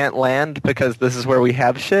you can't land because this is where we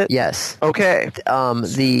have shit? Yes. Okay.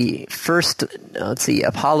 The first,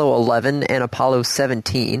 Apollo 11 and Apollo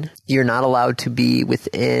 17, you're not allowed to be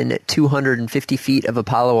within 250 feet of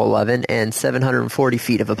Apollo 11 and 740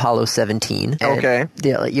 feet of Apollo 17. And okay.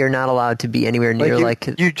 You're not allowed to be anywhere near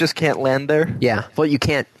you just can't land there? Yeah. Well, you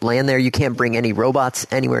can't land there. You can't bring any robots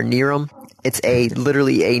anywhere near them. It's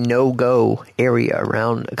literally a no-go area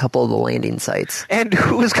around a couple of the landing sites. And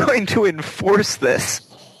who's going to enforce this?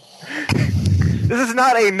 This is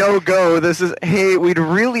not a no-go. This is, hey, we'd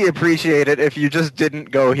really appreciate it if you just didn't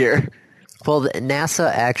go here. Well,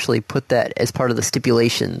 NASA actually put that as part of the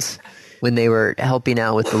stipulations when they were helping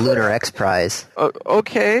out with the Lunar X Prize.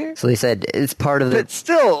 Okay. So they said it's part of the... But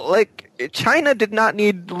still, like, China did not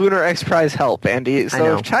need Lunar X Prize help, Andy.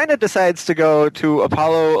 So if China decides to go to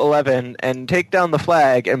Apollo 11 and take down the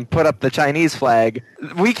flag and put up the Chinese flag,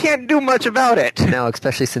 we can't do much about it. No,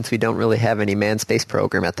 especially since we don't really have any manned space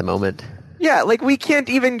program at the moment. Yeah, like, we can't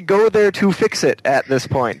even go there to fix it at this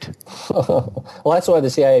point. Well, that's why the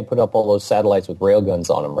CIA put up all those satellites with railguns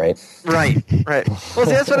on them, right? Right. Well,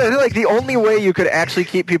 see, that's what I feel like. The only way you could actually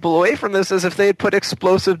keep people away from this is if they had put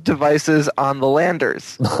explosive devices on the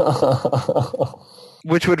landers.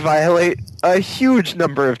 Which would violate a huge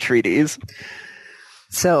number of treaties.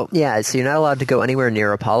 So you're not allowed to go anywhere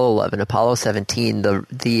near Apollo 11, Apollo 17,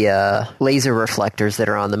 the laser reflectors that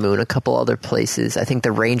are on the moon, a couple other places, I think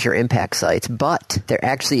the Ranger impact sites, but there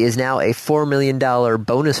actually is now a $4 million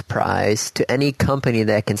bonus prize to any company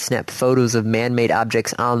that can snap photos of man-made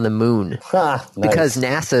objects on the moon. Nice. Because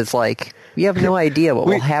NASA's like, we have no idea what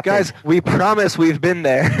will happen. Guys, we promise we've been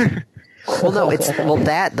there. Well, no,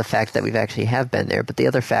 the fact that we've actually have been there, but the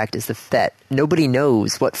other fact is that nobody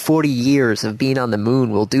knows what 40 years of being on the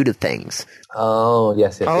moon will do to things. Oh,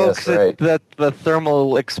 yes, right. The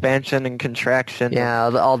thermal expansion and contraction. Yeah,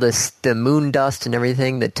 all this, the moon dust and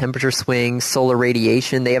everything, the temperature swings, solar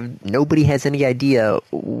radiation, nobody has any idea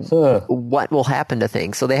what will happen to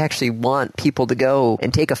things. So they actually want people to go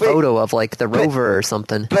and take a photo of, like, the rover or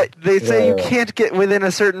something. But they say you can't get within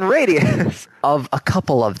a certain radius. Of a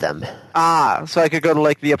couple of them. So I could go to,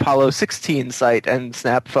 like, the Apollo 16 site and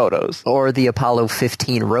snap photos. Or the Apollo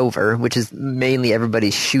 15 rover, which is mainly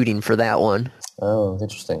everybody's shooting for that one. Oh,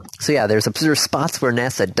 interesting. So yeah, there's spots where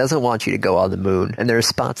NASA doesn't want you to go on the moon, and there are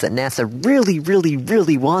spots that NASA really, really,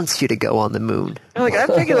 really wants you to go on the moon. Like, I'm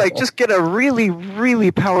thinking, like, just get a really, really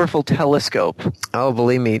powerful telescope. Oh,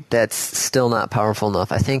 believe me, that's still not powerful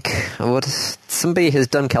enough. I think somebody has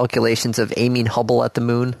done calculations of aiming Hubble at the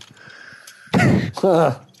moon.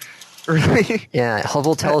 Really? Yeah,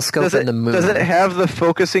 Hubble telescope and the moon. Does it have the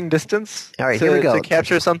focusing distance? All right, here we go. To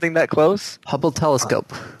capture something that close? Hubble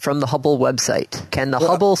telescope from the Hubble website. Can the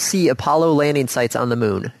Hubble see Apollo landing sites on the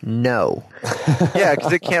moon? No. Yeah,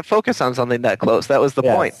 because it can't focus on something that close. That was the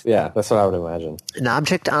point. Yeah, that's what I would imagine. An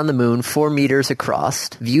object on the moon 4 meters across,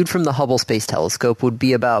 viewed from the Hubble Space Telescope, would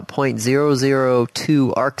be about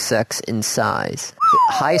 0.002 arcsecs in size.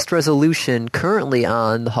 The highest resolution currently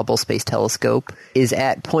on the Hubble Space Telescope is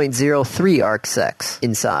at 0.03 arcsecs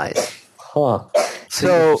in size. Huh.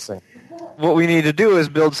 So what we need to do is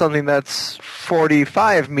build something that's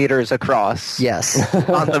 45 meters across Yes.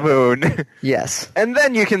 on the moon. Yes. And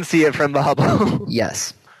then you can see it from the Hubble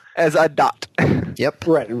Yes. as a dot. Yep.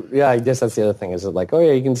 Right. Yeah, I guess that's the other thing. Is it like, oh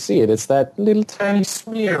yeah, you can see it. It's that little tiny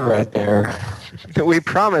smear right there. We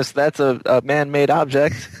promise that's a man-made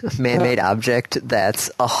object. Man-made object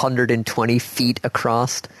that's 120 feet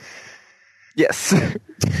across. Yes.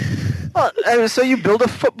 Well, so you build a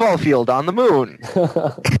football field on the moon.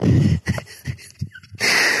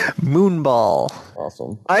 Moonball.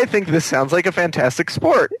 Awesome. I think this sounds like a fantastic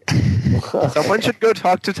sport. Someone should go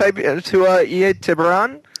talk to EA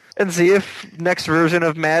Tiburon and see if next version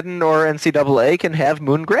of Madden or NCAA can have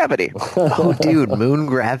moon gravity. Oh, dude, moon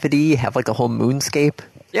gravity, have like a whole moonscape?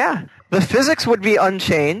 Yeah. The physics would be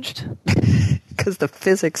unchanged. Because the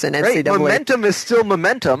physics in Right. NCAA... Momentum is still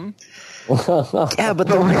momentum. Yeah, but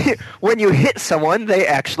But when you hit someone, they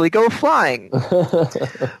actually go flying.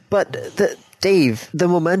 Dave, the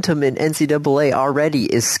momentum in NCAA already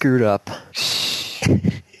is screwed up.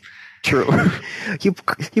 True. You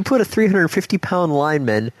put a 350-pound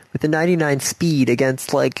lineman with a 99 speed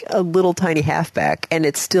against like a little tiny halfback, and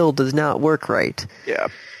it still does not work right. Yeah.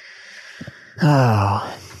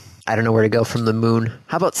 Oh, I don't know where to go from the moon.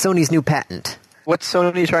 How about Sony's new patent? What's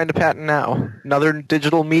Sony trying to patent now? Another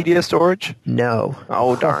digital media storage? No.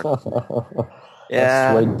 Oh, darn.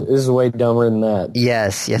 Yeah. This is way dumber than that.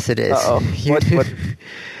 Yes, it is. Uh-oh.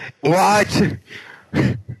 What?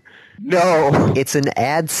 No. It's an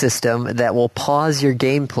ad system that will pause your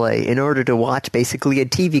gameplay in order to watch basically a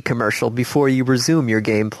TV commercial before you resume your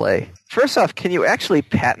gameplay. First off, can you actually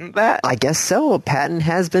patent that? I guess so. A patent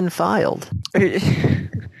has been filed.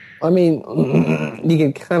 I mean, you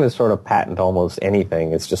can kind of sort of patent almost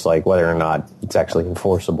anything. It's just like whether or not it's actually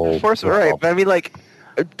enforceable. Right. But I mean, like,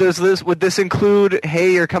 would this include,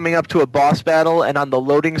 hey, you're coming up to a boss battle, and on the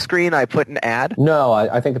loading screen I put an ad? No,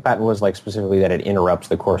 I think the patent was like specifically that it interrupts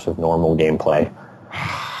the course of normal gameplay.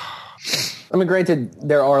 I mean, granted,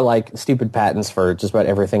 there are like stupid patents for just about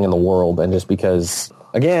everything in the world, and just because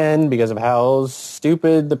of how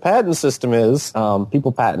stupid the patent system is,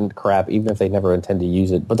 people patent crap even if they never intend to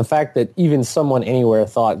use it. But the fact that even someone anywhere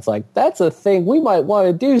thought it's like, that's a thing we might want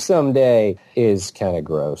to do someday is kind of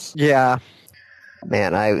gross. Yeah.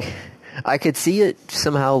 Man, I could see it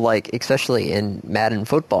somehow, like, especially in Madden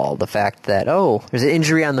football, the fact that, oh, there's an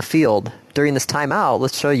injury on the field. During this timeout,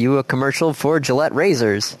 let's show you a commercial for Gillette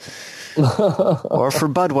razors. Or for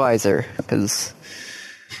Budweiser, because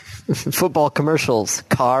football commercials,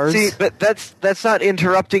 cars. See, but that's not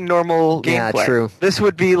interrupting normal gameplay. Yeah, true. This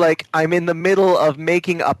would be like, I'm in the middle of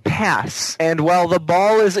making a pass, and while the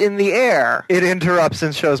ball is in the air, it interrupts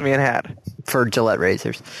and shows me an ad. For Gillette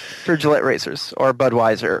razors. For Gillette razors, or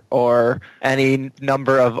Budweiser, or any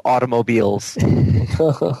number of automobiles.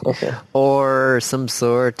 Or some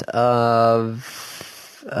sort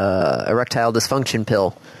of erectile dysfunction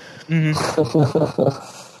pill. Yeah.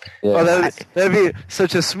 Oh, that'd be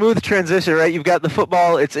such a smooth transition, right? You've got the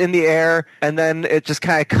football, it's in the air, and then it just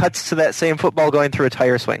kind of cuts to that same football going through a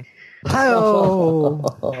tire swing. Oh.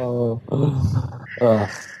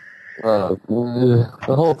 The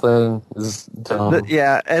whole thing is dumb.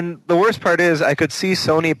 Yeah, and the worst part is I could see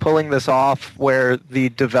Sony pulling this off where the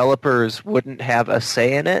developers wouldn't have a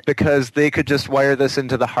say in it because they could just wire this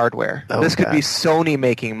into the hardware. Oh, this could God. be Sony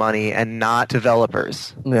making money and not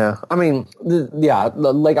developers. Yeah, I mean,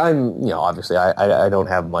 like obviously I don't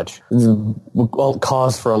have much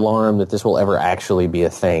cause for alarm that this will ever actually be a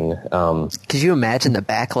thing. Could you imagine the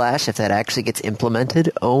backlash if that actually gets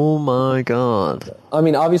implemented? Oh my god. I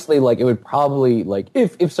mean, obviously, like, it would probably, like,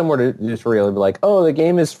 if someone were to just really be like, oh, the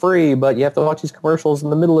game is free, but you have to watch these commercials in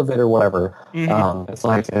the middle of it or whatever. Mm-hmm. It's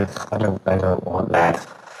like, I don't want that.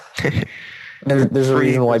 There's a Free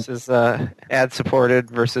reason why... versus ad-supported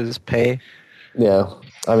versus pay. Yeah.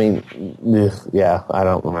 I mean, yeah, I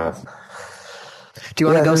don't know. Do you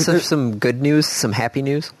want to go through some good news, some happy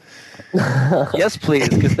news? Yes, please,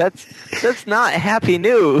 because that's not happy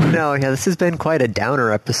news. No, yeah, this has been quite a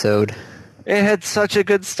downer episode. It had such a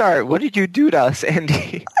good start. What did you do to us,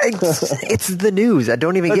 Andy? It's the news. I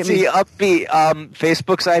don't even Let's get me... see, upbeat.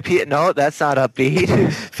 Facebook's IPO. No, that's not upbeat.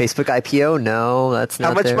 Facebook IPO? No, that's not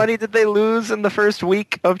How much there. money did they lose in the first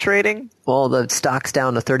week of trading? Well, the stock's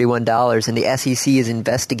down to $31, and the SEC is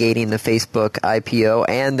investigating the Facebook IPO,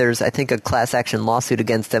 and there's, I think, a class action lawsuit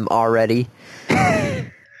against them already.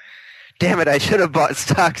 Damn it, I should have bought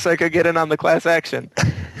stock so I could get in on the class action.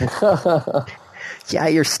 Yeah,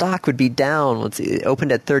 your stock would be down. It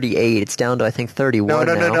opened at 38. It's down to, I think, 31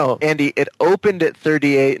 now. No. Andy, it opened at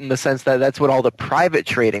 38 in the sense that that's what all the private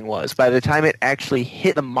trading was. By the time it actually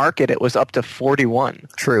hit the market, it was up to 41.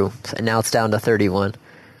 True. And now it's down to 31.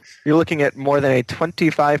 You're looking at more than a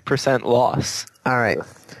 25% loss. All right.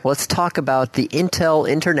 Let's talk about the Intel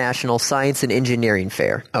International Science and Engineering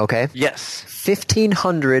Fair, okay? Yes.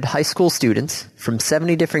 1,500 high school students from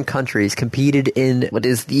 70 different countries competed in what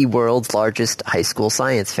is the world's largest high school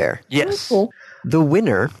science fair. Yes. Cool. The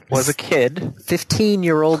winner Was a kid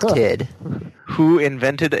 15-year-old kid. who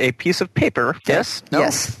invented a piece of paper. Yes? No?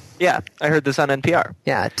 Yes. Yeah, I heard this on NPR.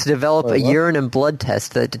 Yeah, to develop Wait, a what? urine and blood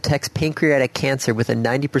test that detects pancreatic cancer with a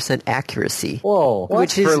 90% accuracy. Whoa.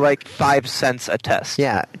 Which is, For like 5 cents a test.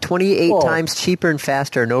 yeah, 28 Whoa. times cheaper and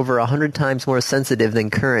faster and over 100 times more sensitive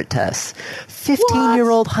than current tests.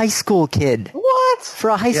 15-year-old high school kid What?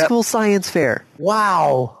 for a high Yep. school science fair.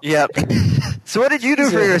 Wow. Yep. So what did you do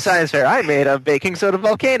for your science fair? I made a baking soda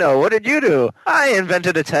volcano. What did you do? I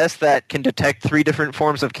invented a test that can detect 3 different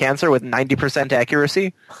forms of cancer with 90%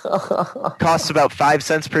 accuracy. Costs about 5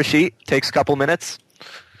 cents per sheet. Takes a couple minutes.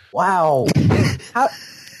 Wow. How?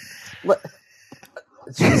 What?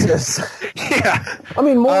 Jesus. Yeah. I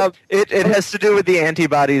mean, more. It has to do with the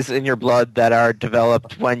antibodies in your blood that are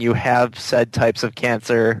developed when you have said types of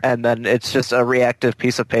cancer, and then it's just a reactive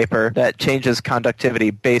piece of paper that changes conductivity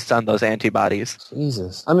based on those antibodies.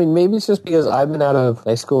 Jesus. I mean, maybe it's just because I've been out of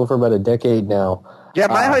high school for about a decade now. Yeah,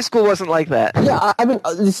 my high school wasn't like that. Yeah, I mean,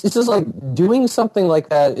 it's just like doing something like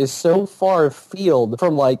that is so far afield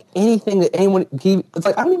from like anything that anyone. It's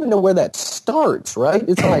like I don't even know where that starts. Right?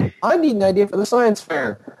 It's like I need an idea for the science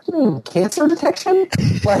fair. Cancer detection?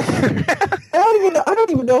 Like I don't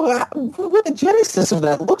even know what the genesis of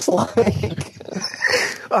that looks like.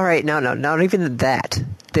 All right, now, not even that.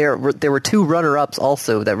 There were 2 runner-ups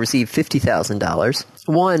also that received $50,000.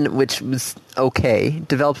 One, which was okay,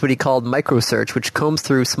 developed what he called microsearch, which combs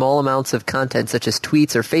through small amounts of content such as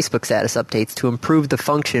tweets or Facebook status updates to improve the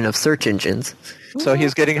function of search engines. So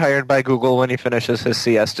he's getting hired by Google when he finishes his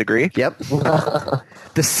CS degree. Yep.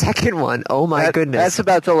 The second one, oh my goodness. That's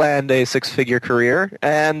about to land a 6-figure career.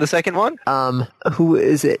 And the second one? Who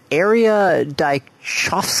is it? Aria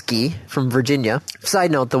Dykhovsky from Virginia.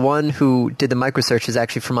 Side note, the one who did the microsearch is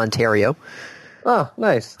actually from Ontario. Oh,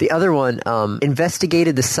 nice. The other one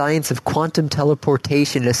investigated the science of quantum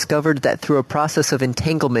teleportation and discovered that through a process of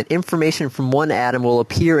entanglement, information from one atom will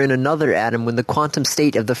appear in another atom when the quantum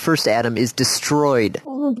state of the first atom is destroyed.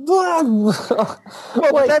 Well,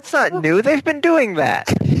 but that's not new. They've been doing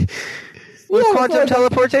that. With quantum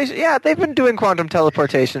teleportation? Yeah, they've been doing quantum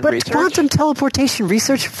teleportation But research. quantum teleportation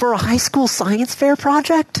research for a high school science fair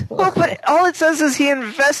project? Well, but all it says is he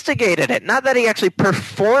investigated it, not that he actually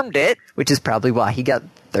performed it. Which is probably why he got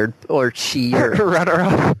third, or she, or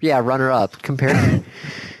Runner-up. yeah, runner-up compared.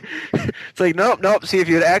 It's like, nope. See, if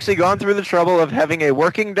you'd actually gone through the trouble of having a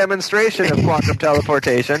working demonstration of quantum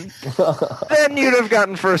teleportation, then you'd have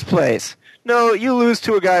gotten first place. No, you lose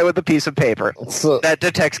to a guy with a piece of paper that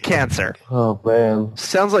detects cancer. Oh, man.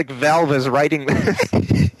 Sounds like Valve is writing this.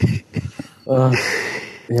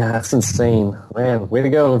 Yeah, that's insane. Man, way to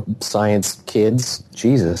go, science kids.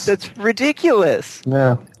 Jesus. That's ridiculous.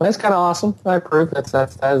 Yeah, that's kind of awesome. I approve. That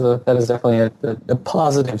is definitely a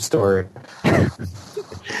positive story.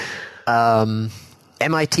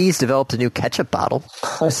 MIT's developed a new ketchup bottle.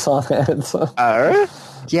 I saw that.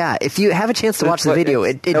 Yeah, if you have a chance to watch the video,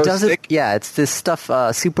 it doesn't... sick? Yeah, it's this stuff,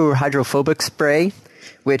 super hydrophobic spray,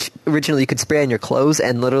 which originally you could spray on your clothes,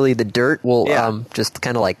 and literally the dirt will just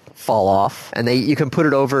kind of like fall off. And you can put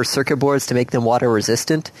it over circuit boards to make them water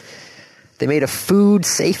resistant. They made a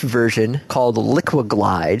food-safe version called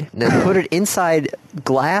Liquiglide, and then put it inside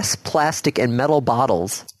glass, plastic, and metal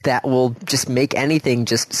bottles that will just make anything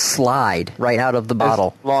just slide right out of the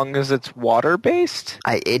bottle. As long as it's water-based?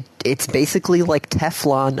 It's basically like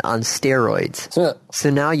Teflon on steroids. So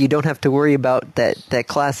now you don't have to worry about that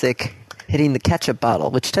classic hitting the ketchup bottle,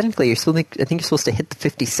 which technically I think you're supposed to hit the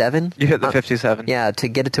 57. You hit the 57. Yeah, to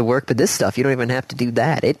get it to work. But this stuff, you don't even have to do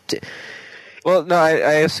that. Well, no, I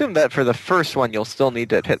assume that for the first one, you'll still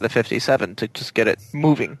need to hit the 57 to just get it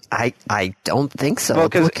moving. I don't think so. Well,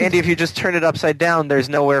 because, Andy, if you just turn it upside down, there's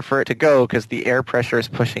nowhere for it to go because the air pressure is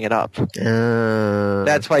pushing it up. That's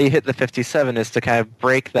that's why you hit the 57 is to kind of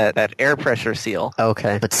break that air pressure seal.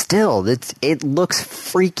 Okay. But still, it looks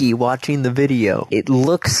freaky watching the video. It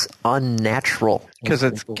looks unnatural. Because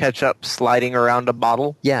it's ketchup sliding around a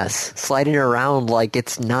bottle? Yes, sliding around like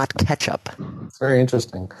it's not ketchup. It's very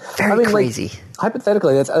interesting. Very crazy. Like,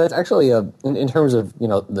 hypothetically, that's actually in terms of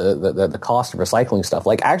the cost of recycling stuff.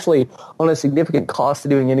 Like actually, on a significant cost to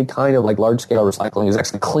doing any kind of like large scale recycling is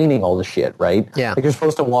actually cleaning all the shit, right? Yeah. Like you're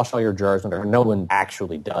supposed to wash all your jars, whatever. No one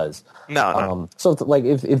actually does. No. So like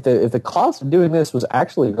if the cost of doing this was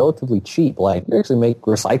actually relatively cheap, like you actually make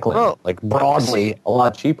recycling like broadly a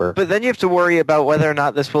lot cheaper. But then you have to worry about whether or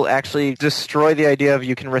not this will actually destroy the idea of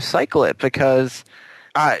you can recycle it, because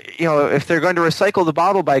if they're going to recycle the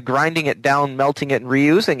bottle by grinding it down, melting it, and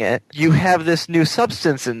reusing it, you have this new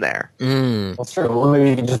substance in there. That's true. Well, maybe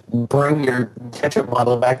you can just bring your ketchup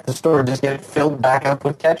bottle back to the store and just get it filled back up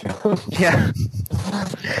with ketchup. Yeah.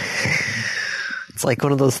 It's like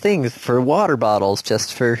one of those things for water bottles,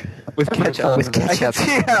 just for... With ketchup. With ketchup. I can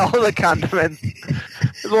see all the condiments.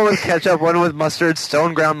 There's one with ketchup, one with mustard,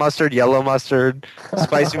 stone ground mustard, yellow mustard,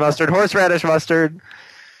 spicy mustard, horseradish mustard.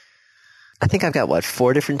 I think I've got,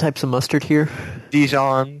 4 different types of mustard here?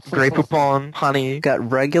 Dijon, Grey Poupon, honey.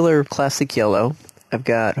 Got regular classic yellow. I've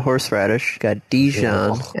got horseradish, got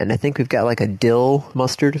Dijon, and I think we've got like a dill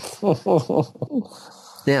mustard.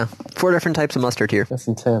 Yeah, 4 different types of mustard here. That's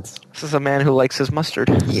intense. This is a man who likes his mustard.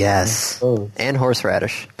 Yes. Oh. And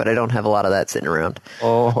horseradish, but I don't have a lot of that sitting around.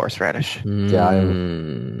 Oh, horseradish. Yeah,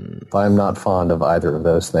 I'm not fond of either of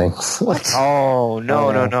those things. What? Oh,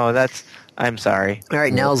 no. I'm sorry. All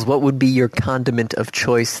right, Nels, what would be your condiment of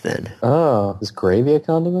choice then? Oh, is gravy a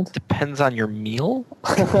condiment? Depends on your meal.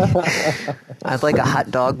 I'd like a hot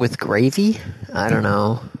dog with gravy. I don't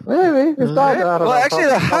know. Maybe. It's not, I don't know, Well, actually,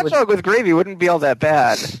 the hot dog with gravy wouldn't be all that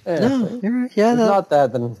bad. No, you're right. Yeah, If not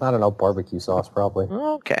that, then, I don't know, barbecue sauce probably.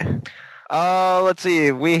 Okay. Let's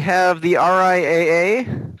see. We have the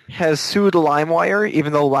RIAA has sued LimeWire,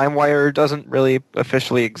 even though LimeWire doesn't really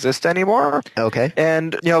officially exist anymore. Okay.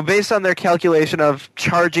 And, based on their calculation of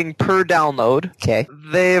charging per download, Okay.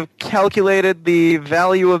 they've calculated the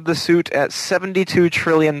value of the suit at $72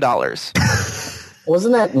 trillion.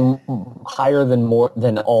 Wasn't that higher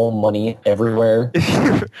than all money everywhere?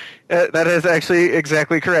 That is actually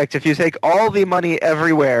exactly correct. If you take all the money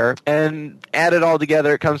everywhere and add it all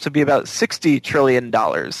together, it comes to be about $60 trillion. I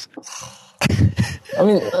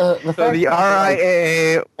mean, The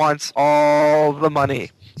RIAA wants all the money.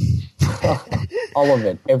 all of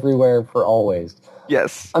it, everywhere for always.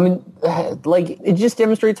 Yes. I mean, like, it just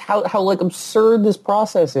demonstrates how like absurd this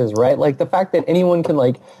process is, right? Like the fact that anyone can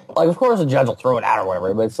like of course a judge will throw it out or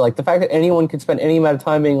whatever, but it's like the fact that anyone could spend any amount of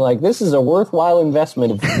time being like, this is a worthwhile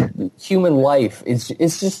investment of human life. It's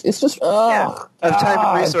just Of time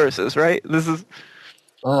and resources, right? This is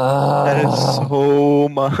that is so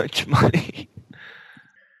much money.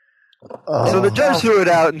 So the judge threw it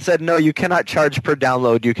out and said, no, you cannot charge per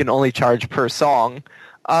download. You can only charge per song.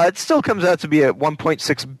 It still comes out to be at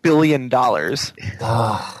 $1.6 billion.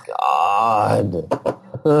 Oh,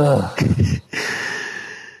 God.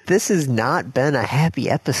 This has not been a happy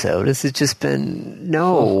episode. This has just been,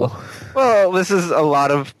 no. Well, this is a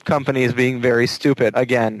lot of companies being very stupid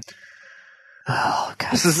again. Oh,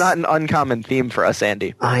 God. This is not an uncommon theme for us,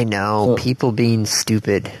 Andy. I know. People being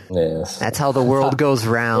stupid. Yes. That's how the world goes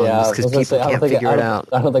round, because people can't figure it out.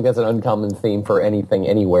 I don't think that's an uncommon theme for anything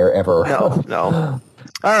anywhere ever. No.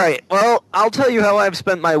 All right. Well, I'll tell you how I've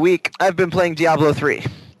spent my week. I've been playing Diablo 3.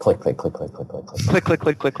 Click, click, click, click, click, click, click. Click, click,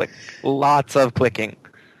 click, click, click. Lots of clicking.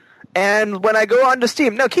 And when I go onto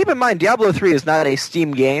Steam, now keep in mind, Diablo 3 is not a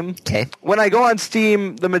Steam game. Okay. When I go on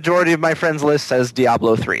Steam, the majority of my friends list says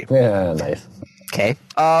Diablo 3. Yeah, nice. Okay.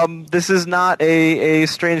 This is not a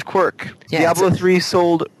strange quirk. Yeah, Diablo 3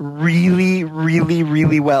 sold really, really,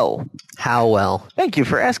 really well. How well? Thank you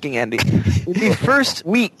for asking, Andy. The first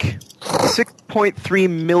week, 6.3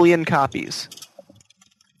 million copies.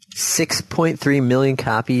 6.3 million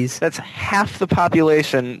copies. That's half the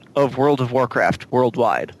population of World of Warcraft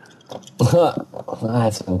worldwide.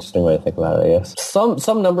 That's an interesting way to think about it, I guess.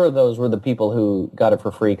 Some number of those were the people who got it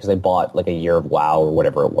for free because they bought like a year of WoW or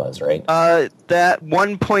whatever it was, right? That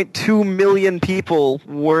 1.2 million people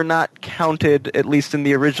were not counted, at least in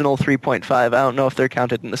the original 3.5. I don't know if they're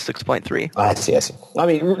counted in the 6.3. I see. I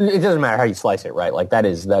mean, it doesn't matter how you slice it, right? Like that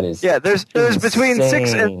is. Yeah, there's between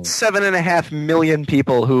 6 and 7.5 million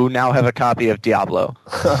people who now have a copy of Diablo.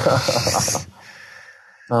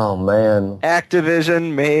 Oh, man.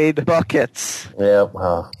 Activision made buckets. Yep.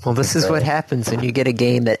 Well, this is what happens when you get a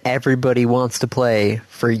game that everybody wants to play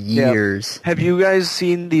for years. Have you guys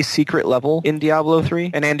seen the secret level in Diablo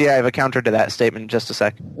 3? And Andy, I have a counter to that statement in just a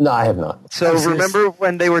sec. No, I have not. So remember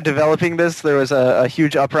when they were developing this, there was a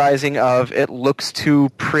huge uprising of it looks too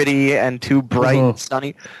pretty and too bright and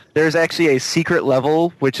sunny. There's actually a secret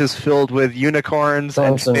level which is filled with unicorns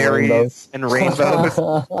and fairies and rainbows.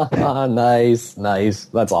 Nice.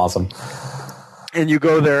 That's awesome. And you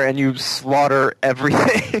go there and you slaughter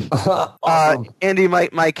everything. Awesome. Andy,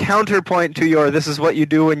 my counterpoint to your this is what you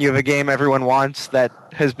do when you have a game everyone wants that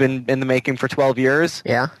has been in the making for 12 years.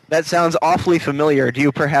 Yeah? That sounds awfully familiar. Do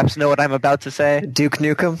you perhaps know what I'm about to say? Duke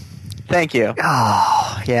Nukem? Thank you.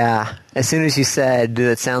 Oh, yeah. As soon as you said,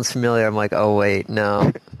 that sounds familiar, I'm like, oh, wait,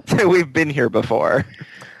 no. We've been here before.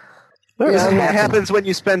 Yeah, What happens when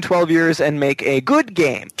you spend 12 years and make a good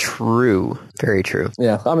game? True. Very true.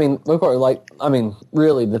 Yeah, I mean, of course,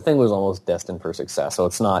 really, the thing was almost destined for success, so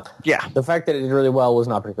it's not... Yeah. The fact that it did really well was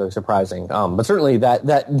not particularly surprising, but certainly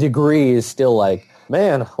that degree is still like,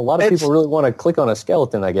 man, a lot of people really want to click on a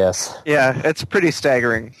skeleton, I guess. Yeah, it's pretty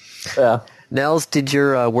staggering. Yeah. Nels, did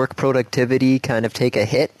your work productivity kind of take a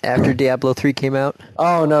hit after Diablo 3 came out?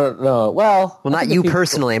 Oh, no. Well, not you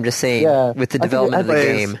personally. I'm just saying with the development of the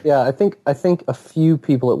game. Yeah, I think a few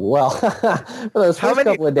people. For those first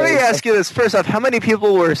couple of days. Let me ask you this first off: how many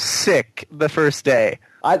people were sick the first day?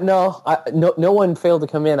 No one failed to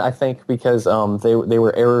come in. I think because they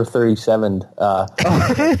were error 37 from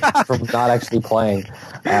not actually playing.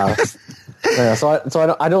 Yeah,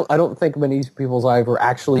 so I don't think many people's lives were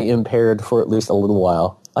actually impaired for at least a little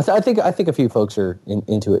while. I think a few folks are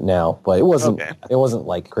into it now, but it wasn't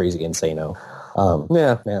like crazy insano.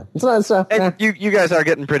 Yeah. And you guys are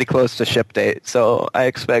getting pretty close to ship date, so I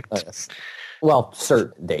expect. Well,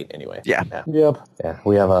 cert date anyway. Yeah. Yep. Yeah,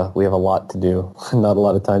 we have a lot to do. Not a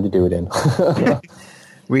lot of time to do it in.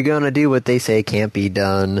 We're gonna do what they say can't be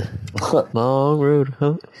done. Long road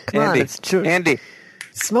home. Come on, it's true. Andy.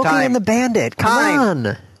 Smokey Time. and the Bandit. Come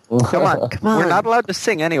on. Come on. We're not allowed to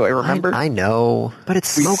sing anyway, remember? I know, but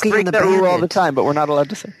it's We Smokey break and the that Bandit. rule all the time, but we're not allowed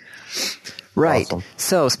to sing. Right. Awesome.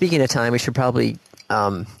 So, speaking of time, we should probably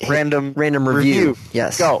Random review.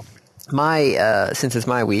 Yes. Go. Since it's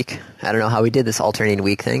my week, I don't know how we did this alternating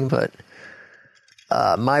week thing, but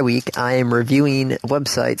my week, I am reviewing a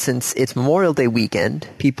website. Since it's Memorial Day weekend,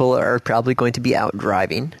 people are probably going to be out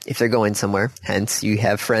driving if they're going somewhere. Hence, you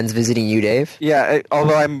have friends visiting you, Dave. Yeah,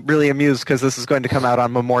 although I'm really amused because this is going to come out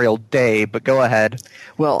on Memorial Day, but go ahead.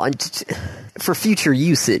 Well, for future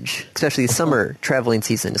usage, especially the summer traveling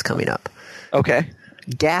season is coming up. Okay.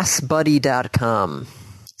 GasBuddy.com.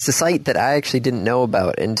 It's a site that I actually didn't know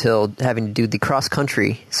about until having to do the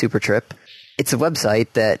cross-country super trip. It's a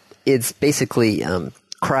website that is basically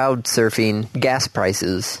crowd surfing gas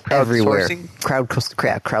prices everywhere.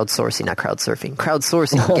 Crowdsourcing, not crowd surfing.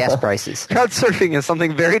 Crowdsourcing gas prices. Crowd surfing is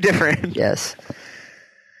something very different. Yes.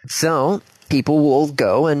 So people will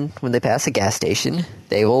go, and when they pass a gas station,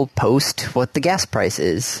 they will post what the gas price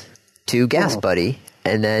is to GasBuddy.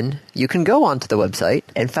 And then you can go onto the website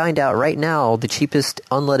and find out right now the cheapest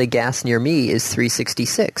unleaded gas near me is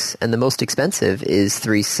 $3.66, and the most expensive is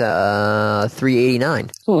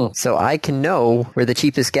 $3.89. So I can know where the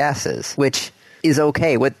cheapest gas is, which is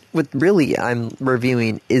okay. What really I'm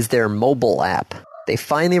reviewing is their mobile app. They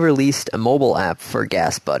finally released a mobile app for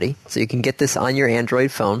GasBuddy, so you can get this on your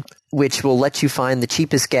Android phone, which will let you find the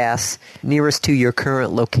cheapest gas nearest to your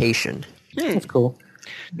current location. That's cool.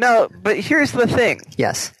 No, but here's the thing.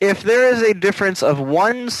 Yes. If there is a difference of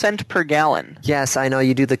 1 cent per gallon... Yes, I know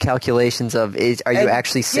you do the calculations of, are you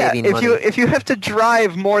actually saving money? If you have to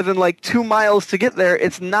drive more than 2 miles to get there,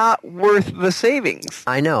 it's not worth the savings.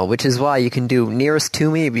 I know, which is why you can do nearest to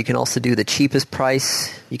me, but you can also do the cheapest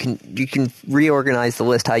price. You can reorganize the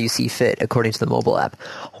list how you see fit according to the mobile app.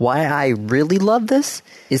 Why I really love this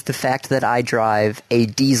is the fact that I drive a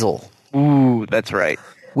diesel. Ooh, that's right.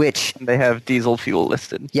 Which... They have diesel fuel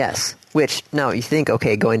listed. Yes. Which, now you think,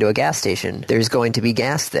 okay, going to a gas station, there's going to be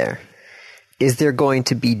gas there. Is there going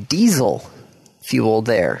to be diesel fuel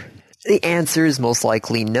there? The answer is most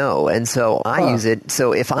likely no, and so I use it.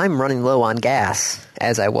 So if I'm running low on gas,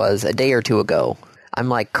 as I was a day or two ago, I'm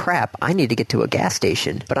like, crap, I need to get to a gas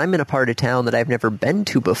station, but I'm in a part of town that I've never been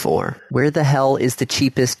to before. Where the hell is the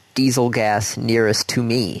cheapest diesel gas nearest to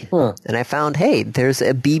me? And I found, hey, there's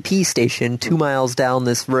a BP station 2 miles down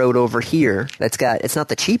this road over here it's not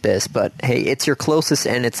the cheapest, but hey, it's your closest,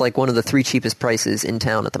 and it's like one of the 3 cheapest prices in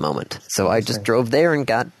town at the moment. So I just drove there and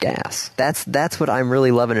got gas. That's what I'm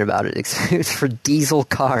really loving about it. It's for diesel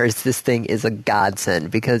cars, this thing is a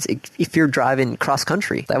godsend, because if you're driving cross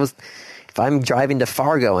country, if I'm driving to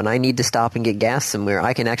Fargo and I need to stop and get gas somewhere,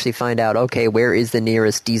 I can actually find out, okay, where is the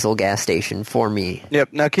nearest diesel gas station for me?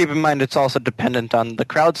 Yep. Now keep in mind it's also dependent on the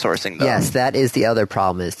crowdsourcing, though. Yes, that is the other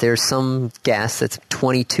problem. Is there's some gas that's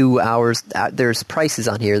 22 hours. There's prices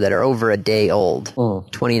on here that are over a day old.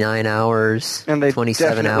 29 hours, and they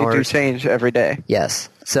 27 definitely hours. do change every day. Yes.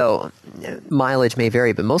 So mileage may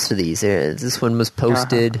vary, but most of these, this one was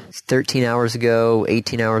posted 13 hours ago,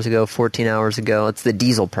 18 hours ago, 14 hours ago. It's the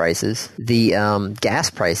diesel prices. The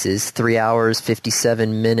gas prices, 3 hours,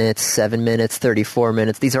 57 minutes, 7 minutes, 34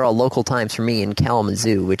 minutes. These are all local times for me in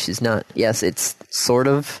Kalamazoo, which is not, yes, it's sort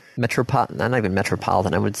of metropolitan, not even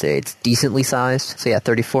metropolitan, I would say. It's decently sized. So yeah,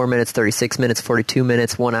 34 minutes, 36 minutes, 42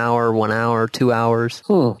 minutes, 1 hour, 2 hours.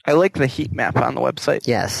 I like the heat map on the website.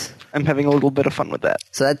 Yes. I'm having a little bit of fun with that.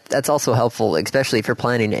 So that's also helpful, especially if you're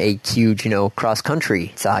planning a huge,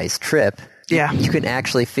 cross-country size trip. Yeah. You can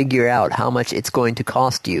actually figure out how much it's going to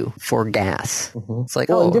cost you for gas. It's like,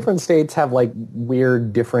 and different states have like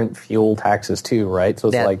weird different fuel taxes too, right? So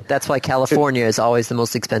it's that's why California is always the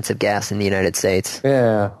most expensive gas in the United States.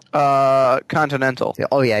 Yeah. Continental.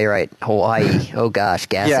 Oh yeah, you're right. Hawaii. Oh gosh,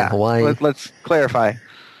 gas in Hawaii. Let's clarify.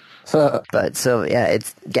 But so yeah,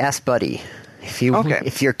 it's Gas Buddy.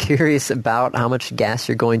 If you're curious about how much gas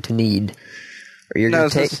you're going to need, or you're going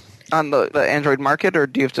to take this on the Android market, or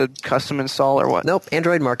do you have to custom install or what? Nope,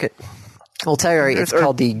 Android market. I'll tell you, it's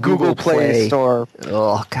called the Google Play Store.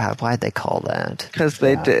 Oh God, why'd they call that? Because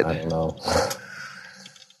they did. I don't know.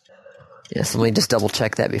 Yes, let me just double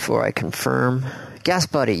check that before I confirm. Gas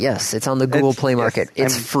Buddy, yes, it's on the Google Play Market.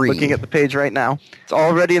 It's I'm free. Looking at the page right now. It's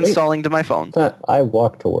already installing to my phone. I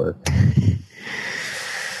walk to work.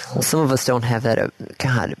 Well, some of us don't have that.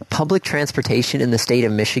 God, public transportation in the state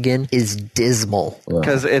of Michigan is dismal.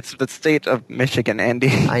 Because it's the state of Michigan, Andy.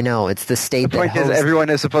 I know, it's the state The point is everyone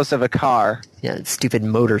is supposed to have a car. Yeah, it's stupid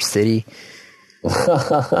Motor City.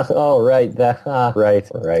 Oh, right.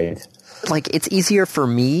 Right. Like, it's easier for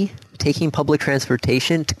me taking public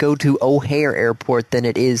transportation to go to O'Hare Airport than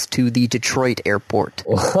it is to the Detroit Airport.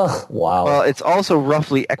 Wow. Well, it's also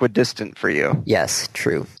roughly equidistant for you. Yes,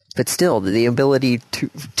 true. But still, the ability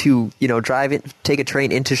to drive it, take a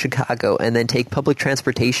train into Chicago, and then take public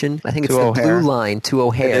transportation, I think it's the Blue Line to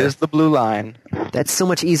O'Hare. It is the Blue Line. That's so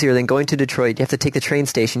much easier than going to Detroit. You have to take the train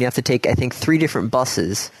station. You have to take, I think, 3 different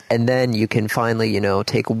buses, and then you can finally,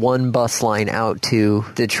 take one bus line out to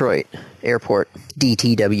Detroit Airport,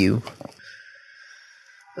 DTW.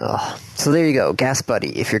 So there you go, Gas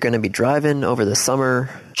Buddy. If you're going to be driving over the summer,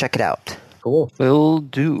 check it out. Cool. Will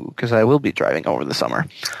do, because I will be driving over the summer.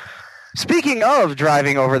 Speaking of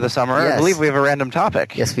driving over the summer, Yes. I believe we have a random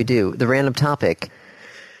topic. Yes, we do. The random topic.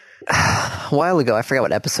 A while ago, I forgot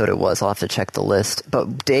what episode it was. I'll have to check the list.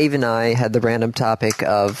 But Dave and I had the random topic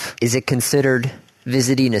of, is it considered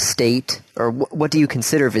visiting a state? Or what do you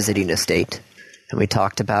consider visiting a state? And we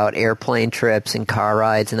talked about airplane trips and car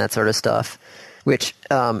rides and that sort of stuff. Which,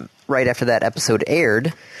 right after that episode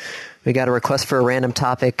aired, we got a request for a random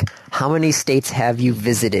topic. How many states have you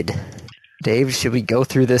visited? Dave, should we go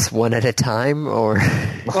through this one at a time, or?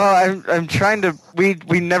 Well, I'm trying to. We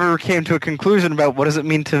never came to a conclusion about what does it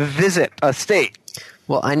mean to visit a state.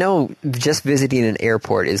 Well, I know just visiting an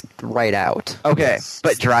airport is right out. Okay,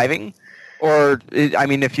 but driving, or I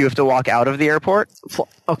mean, if you have to walk out of the airport.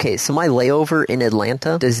 Okay, so my layover in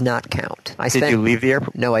Atlanta does not count. Did you leave the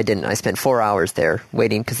airport? No, I didn't. I spent 4 hours there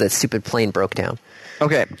waiting because that stupid plane broke down.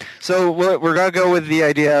 Okay, so we're going to go with the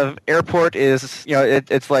idea of airport is,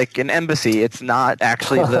 it's like an embassy. It's not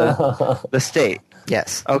actually the state.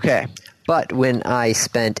 Yes. Okay. But when I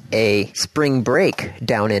spent a spring break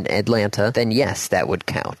down in Atlanta, then yes, that would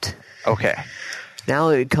count. Okay. Now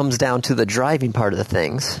it comes down to the driving part of the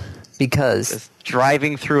things, because... Does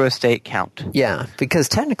driving through a state count? Yeah, because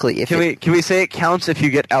technically... Can we say it counts if you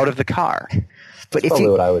get out of the car? But That's probably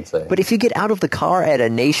what I would say. But if you get out of the car at a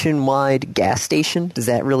nationwide gas station, does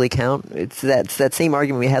that really count? It's that same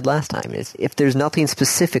argument we had last time. Is if there's nothing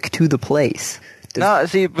specific to the place. No,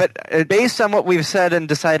 see, but based on what we've said and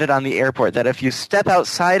decided on the airport, that if you step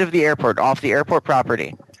outside of the airport, off the airport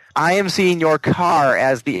property, I am seeing your car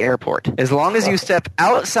as the airport. As long as you step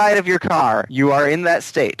outside of your car, you are in that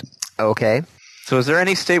state. Okay. So is there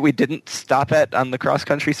any state we didn't stop at on the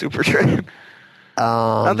cross-country super trip?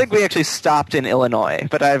 I don't think we actually stopped in Illinois,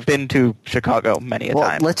 but I've been to Chicago many a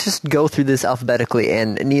time. Let's just go through this alphabetically,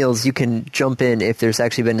 and Niels, you can jump in if there's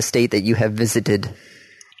actually been a state that you have visited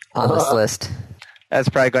on this list. That's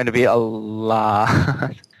probably going to be a lot.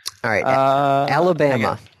 All right,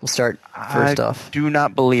 Alabama. We'll start first off. I do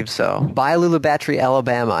not believe so. Bialula Battery,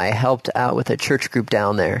 Alabama. I helped out with a church group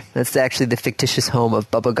down there. That's actually the fictitious home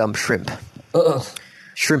of Bubba Gump Shrimp.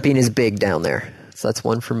 Shrimping is big down there. So that's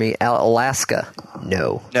one for me. Alaska.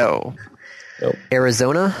 No. No. Nope.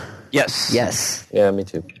 Arizona. Yes. Yes. Yeah, me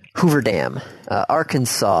too. Hoover Dam.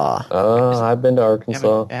 Arkansas. I've been to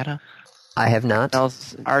Arkansas. Nevada? I have not.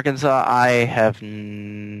 Arkansas, I have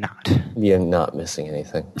not. You're not missing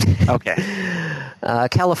anything. Okay.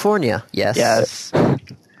 California. Yes. Yes.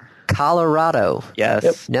 Colorado. Yes.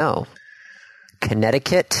 Yep. No.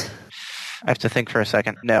 Connecticut. I have to think for a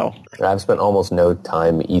second. No. I've spent almost no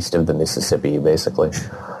time east of the Mississippi, basically.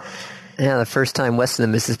 Yeah, the first time west of the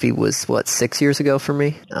Mississippi was, 6 years ago for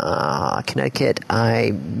me? Connecticut,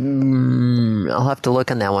 I'll have to look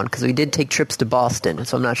on that one, because we did take trips to Boston,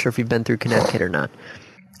 so I'm not sure if we've been through Connecticut or not.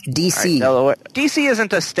 D.C. Delaware. D.C.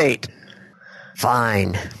 isn't a state.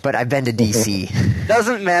 Fine, but I've been to D.C.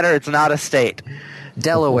 Doesn't matter, it's not a state.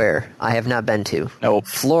 Delaware, I have not been to. Nope.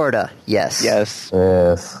 Florida, yes. Yes.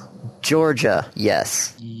 Yes. Georgia,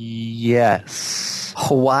 yes. Yes.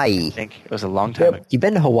 Hawaii. I think it was a long time ago. You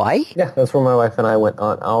been to Hawaii? Yeah, that's where my wife and I went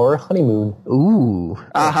on our honeymoon. Ooh.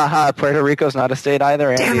 Puerto Rico's not a state either,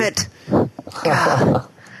 Andy. Damn it! God.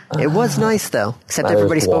 It was nice, though, except Neither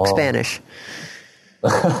everybody is spoke Guam. Spanish.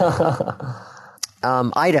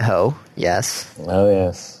 Idaho, yes. Oh,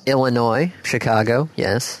 yes. Illinois, Chicago,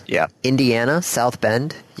 yes. Yeah. Indiana, South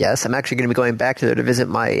Bend, yes. I'm actually going to be going back to there to visit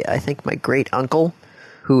my great uncle,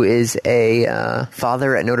 who is a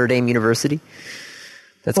father at Notre Dame University.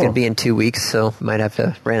 That's going to be in 2 weeks, so might have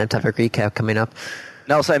a random topic recap coming up.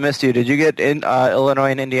 Nelson, I missed you. Did you get in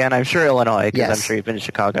Illinois and Indiana? I'm sure Illinois, because Yes. I'm sure you've been to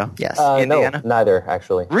Chicago. Yes. Indiana? No, neither,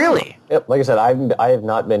 actually. Really? Yep, like I said, I have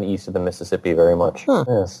not been east of the Mississippi very much. Huh.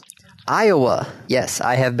 Yes. Iowa, yes,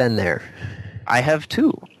 I have been there. I have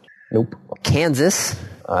too. Nope. Kansas,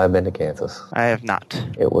 I've been to Kansas. I have not.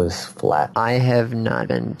 It was flat. I have not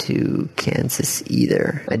been to Kansas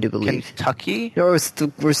either, I do believe. Kentucky? No,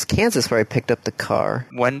 it was Kansas where I picked up the car.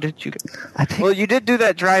 When did you... I picked, Well, you did do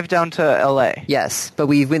that drive down to L.A. yes, but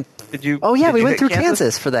we went... Did you? Oh, yeah, did we you went hit through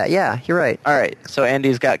Kansas for that. Yeah, you're right. All right, so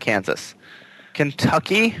Andy's got Kansas.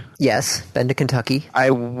 Kentucky? Yes, been to Kentucky,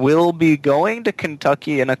 I will be going to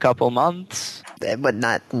Kentucky in a couple months. but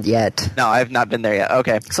not yet. No, I have not been there yet.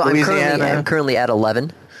 Okay. So Louisiana. I'm currently at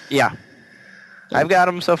 11. Yeah. I've got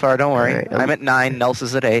them so far, don't worry. All right, I'm at 9,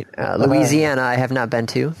 Nelson's at 8. Louisiana, I have not been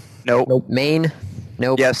to. Nope. Maine,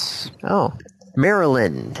 nope. Yes. Oh,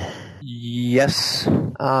 Maryland. Yes,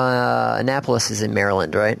 Annapolis is in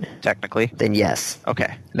Maryland, right? technically. Then yes.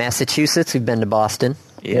 Okay. Massachusetts, we've been to Boston.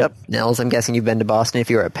 Yep. Nels, I'm guessing you've been to Boston if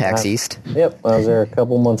you were at PAX East. Yep, I was there a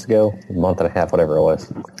couple months ago, a month and a half, whatever it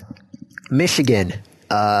was. Michigan,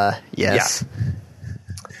 yes.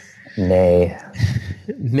 Nay.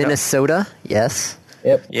 Minnesota, yes.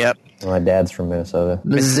 Yep. My dad's from Minnesota.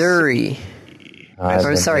 Missouri. I've Or,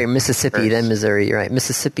 been sorry, to- Mississippi, then Missouri. You're right.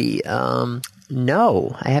 Mississippi.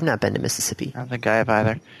 No, I have not been to Mississippi. I don't think I have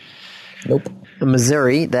either. Nope.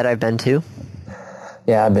 Missouri, that I've been to.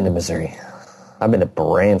 Yeah, I've been to Missouri. I've been to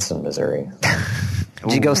Branson, Missouri.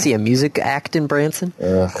 Did you go see a music act in Branson?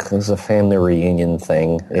 It was a family reunion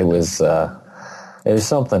thing. It was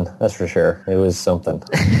something, that's for sure. It was something.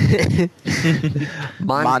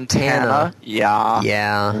 Montana. Yeah.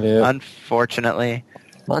 Yeah. Yep. Unfortunately.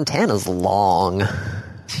 Montana's long.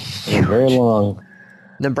 Very long.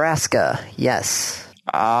 Nebraska, yes.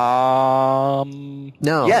 No.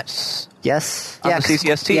 Yes. Yes. On Yeah, the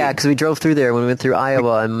CCST. Yeah, because we drove through there when we went through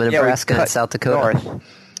Iowa and Nebraska and cut South Dakota. North.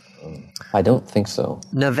 I don't think so.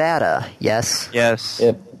 Nevada, yes. Yes.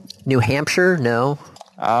 Yep. New Hampshire, no.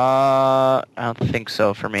 I don't think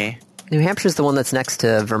so for me. New Hampshire's the one that's next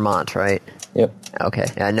to Vermont, right? Yep. Okay.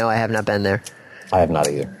 Yeah, no, I have not been there. I have not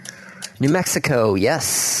either. New Mexico,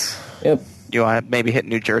 yes. Yep. You want to maybe hit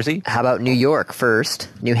New Jersey? How about New York first?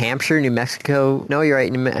 New Hampshire, New Mexico. No, you're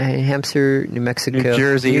right. New Hampshire, New Mexico. New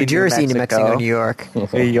Jersey, New Jersey, New New Mexico, Mexico. New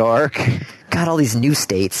York. New York. God, all these new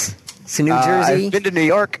states. So New Jersey. I've been to New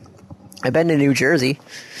York. I've been to New Jersey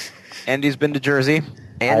Andy's been to Jersey.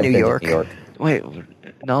 and I've New been to York. New York. Wait,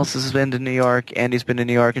 Nelson's been to New York. Andy's been to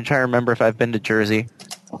New York. I'm trying to remember if I've been to Jersey.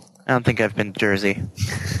 I don't think I've been to Jersey.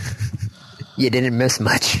 You didn't miss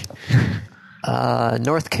much.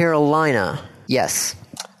 North Carolina. Yes.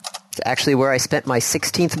 It's actually where I spent my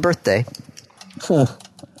 16th birthday.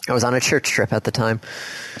 I was on a church trip at the time.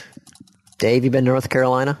 Dave, you been to North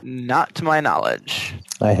Carolina? Not to my knowledge.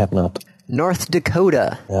 I have not. North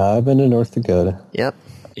Dakota. I've been to North Dakota. Yep.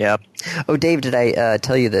 Yep. Oh, Dave, did I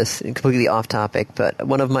tell you this? Completely off topic, but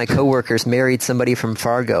one of my coworkers married somebody from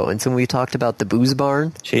Fargo, and so when we talked about the booze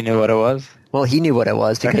barn, She knew what it was. well, he knew what it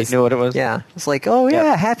was Or he because knew what it was? Yeah, it's like, oh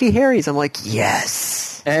yeah, Yep. Happy Harry's. I'm like,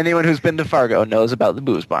 yes. Anyone who's been to Fargo knows about the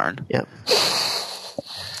booze barn. Yep.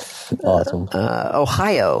 Awesome.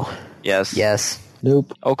 Ohio. Yes. Yes.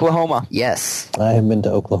 Nope. Oklahoma. Yes. I have been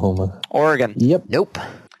to Oklahoma. Oregon. Yep. Nope.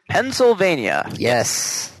 Pennsylvania.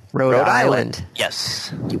 Yes. Rhode Island.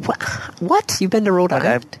 Yes. What? You've been to Rhode I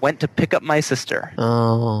Island? went to pick up my sister.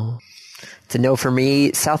 Oh. It's a no for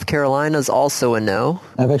me. South Carolina's also a no.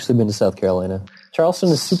 I've actually been to South Carolina. Charleston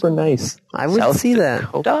is super nice. I would South see that.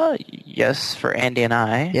 Dakota, yes, for Andy and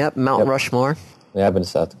I. Yep, Mount Yep. Rushmore. Yeah, I've been to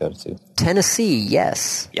South Dakota too. Tennessee,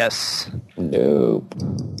 yes. Yes. Nope.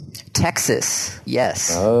 Texas,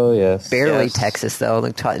 yes. Oh, yes. Barely yes. Texas, though,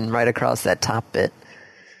 like cutting right across that top bit.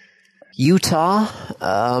 Utah,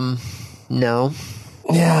 no.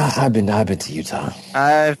 Yeah, I've been to Utah.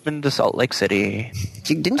 I've been to Salt Lake City.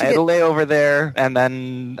 Didn't I you had a get... layover there, and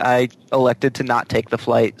then I elected to not take the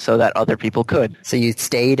flight so that other people could. So you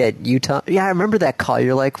stayed at Utah? Yeah, I remember that call.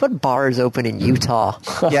 You're like, what bar is open in Utah?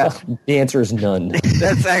 Yeah, The answer is none.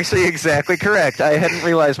 that's actually exactly correct. I hadn't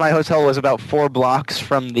realized my hotel was about 4 blocks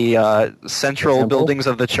from the central temple? buildings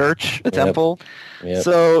of the church, the Yep. temple. Yep.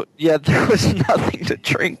 So, yeah, there was nothing to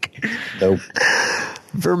drink. Nope.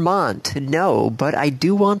 Vermont, no, but I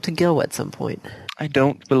do want to go at some point. I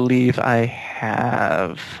don't believe I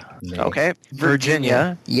have. No. Okay.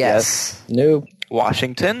 Virginia. Yes. Nope.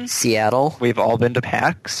 Washington. Seattle. We've all been to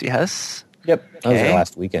PAX, yes. Yep. I was Okay. there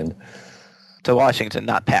last weekend. To Washington,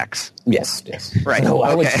 not PAX. Yes, yes. Right, No,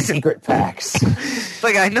 I went to okay. secret packs. It's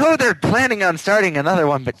like, I know they're planning on starting another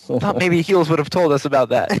one, but thought maybe Heels would have told us about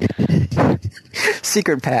that.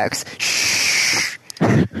 Secret packs. Shh.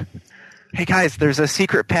 Hey guys, there's a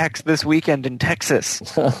secret PAX this weekend in Texas.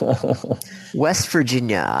 West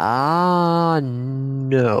Virginia,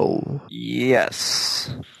 no.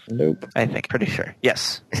 Yes. Nope. I think, pretty sure.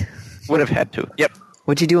 Yes. Would have had to. Yep.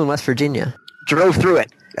 What'd you do in West Virginia? Drove through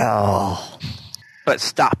it, Oh, but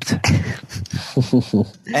stopped.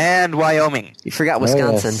 And Wyoming. you forgot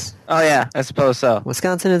Wisconsin. yes. Oh yeah, I suppose so.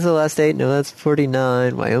 Wisconsin is the last state. No, that's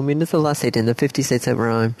 49. Wyoming is the last state in the 50 states that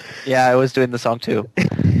rhyme. Yeah, I was doing the song too.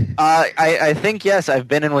 I think, yes, I've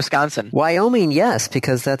been in Wisconsin. Wyoming, yes,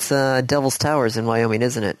 because that's Devil's Towers in Wyoming,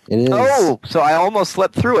 isn't it? It is. Oh, so I almost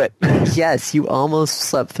slept through it. Yes, you almost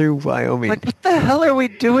slept through Wyoming. Like, what the hell are we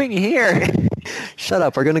doing here? Shut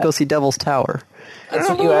up. We're going to go see Devil's Tower. That's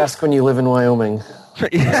what you ask when you live in Wyoming. Yes.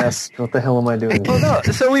 Yes. What the hell am I doing? Well,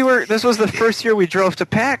 no. So this was the first year we drove to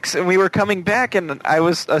PAX, and we were coming back, and I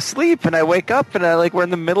was asleep, and I wake up, and we're in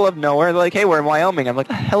the middle of nowhere. They're like, hey, we're in Wyoming. I'm like,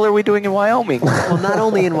 what the hell are we doing in Wyoming? Well, not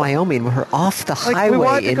only in Wyoming, we're off the Like, we wanted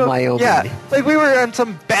highway to in go- Wyoming. Yeah, like we were on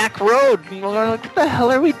some back road, and we're like, what the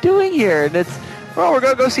hell are we doing here? And it's, we're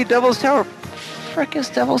going to go see Devil's Tower. Frick is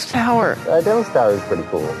Devil's Tower? Devil's Tower is pretty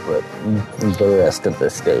cool, but the rest of the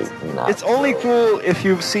state, not. It's only cool if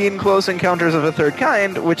you've seen Close Encounters of a Third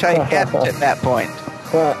Kind, which I hadn't at that point.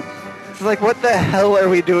 It's like, what the hell are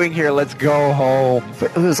we doing here? Let's go home.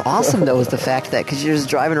 But what was awesome, though, was the fact that because you're just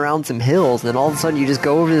driving around some hills, and then all of a sudden you just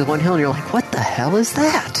go over this one hill, and you're like, what the hell is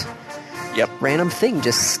that? Yep. Random thing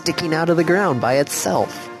just sticking out of the ground by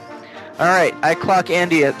itself. All right, I clock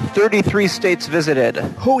Andy at 33 states visited.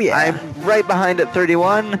 Oh, yeah. I'm right behind at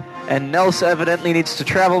 31, and Nels evidently needs to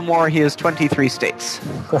travel more. He has 23 states.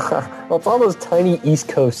 Well, it's all those tiny East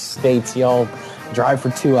Coast states. Y'all drive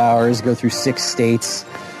for 2 hours, go through 6 states.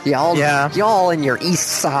 Y'all in your east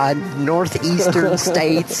side, northeastern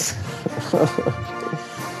states.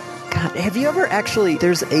 God, have you ever actually,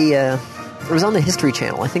 there's a, it was on the History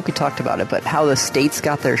Channel, I think we talked about it, but how the states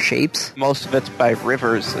got their shapes? Most of it's by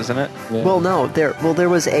rivers, isn't it? Yeah. Well, no, there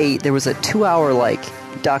was a 2-hour, like,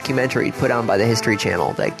 documentary put on by the History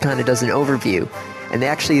Channel that kind of does an overview, and they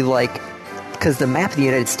actually, like, because the map of the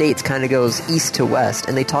United States kind of goes east to west,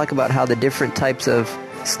 and they talk about how the different types of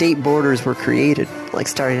state borders were created, like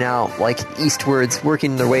starting out like eastwards,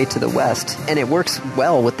 working their way to the west, and it works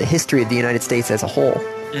well with the history of the United States as a whole.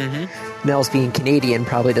 Mm-hmm. Nels, being Canadian,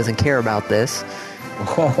 probably doesn't care about this,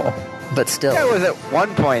 but still. I was at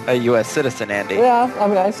one point a U.S. citizen, Andy. Yeah, I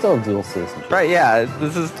mean, I still have dual citizenship. Right, yeah.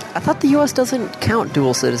 This is I thought the U.S. doesn't count dual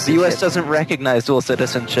the citizenship. U.S. doesn't recognize dual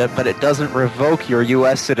citizenship, but it doesn't revoke your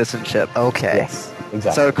U.S. citizenship. Okay. Yes,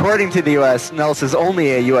 exactly. So according to the U.S., Nels is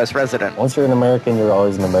only a U.S. resident. Once you're an American, you're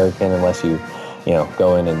always an American unless you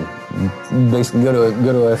go in and basically go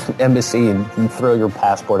to an embassy and throw your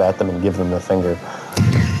passport at them and give them the finger.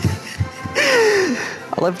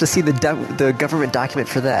 I'd love to see the government document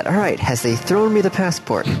for that. All right, has they thrown me the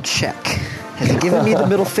passport? Check. Has he given me the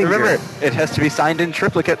middle finger? Remember, it has to be signed in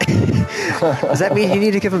triplicate. Does that mean you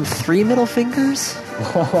need to give him 3 middle fingers?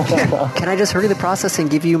 Can I just hurry the process and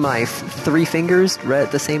give you my 3 fingers right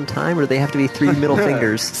at the same time, or do they have to be 3 middle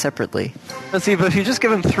fingers separately? Let's see, but if you just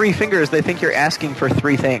give them 3 fingers, they think you're asking for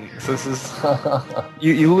 3 things. This is...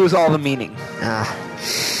 you lose all the meaning.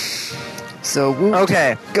 So,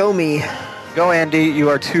 okay. Go me. Go, Andy. You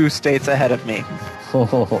are 2 states ahead of me.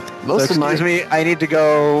 Excuse me, I need to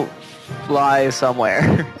go fly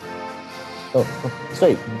somewhere.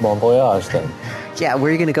 Sweet. Bon voyage, then. Yeah, where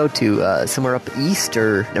are you going to go to? Somewhere up east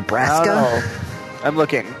or Nebraska? Oh, I'm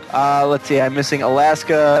looking. Let's see, I'm missing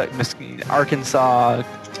Alaska, missing Arkansas,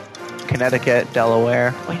 Connecticut,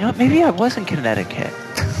 Delaware. Well, you know what? Maybe I was in Connecticut.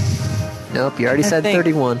 Nope, you already said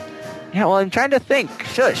 31. Yeah, well, I'm trying to think.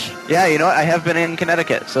 Shush. Yeah, you know what? I have been in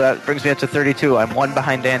Connecticut, so that brings me up to 32. I'm 1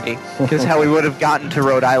 behind Andy. Because how we would have gotten to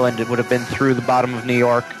Rhode Island, it would have been through the bottom of New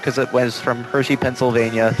York, because it was from Hershey,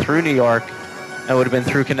 Pennsylvania, through New York, and it would have been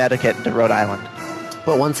through Connecticut to Rhode Island.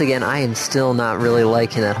 But once again, I am still not really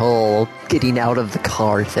liking that whole getting out of the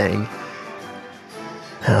car thing.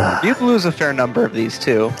 You'd lose a fair number of these,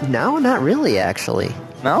 too. No, not really, actually.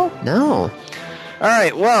 No? No. All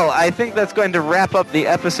right, well, I think that's going to wrap up the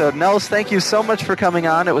episode. Nels, thank you so much for coming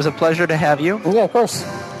on. It was a pleasure to have you. Yeah, of course.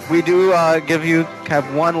 We do give you kind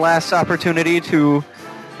of one last opportunity to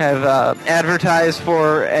have advertise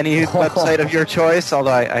for any website of your choice,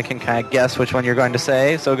 although I can kind of guess which one you're going to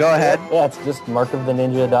say, so go ahead. Yeah, it's just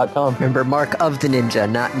markoftheninja.com. Remember, Mark of the Ninja,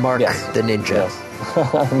 not Mark the Ninja. Yes.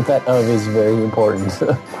 That of is very important.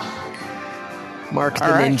 Mark the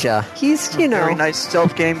Ninja. He's, you know... Very nice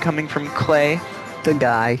stealth game coming from Clay. The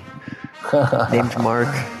guy named Mark.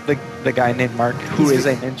 The guy named Mark, who is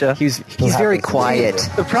a ninja. He's very quiet.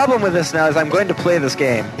 The problem with this now is I'm going to play this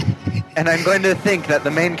game, and I'm going to think that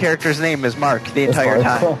the main character's name is Mark the entire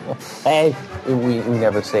time. Hey, we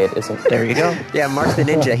never say it isn't. There you go. Yeah, Mark the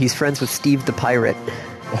Ninja. He's friends with Steve the Pirate.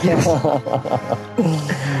 Yes.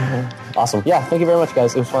 Awesome. Yeah, thank you very much,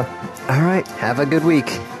 guys. It was fun. All right, have a good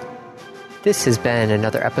week. This has been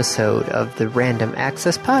another episode of the Random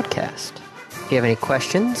Access Podcast. If you have any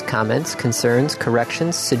questions, comments, concerns,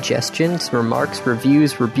 corrections, suggestions, remarks,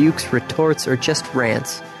 reviews, rebukes, retorts, or just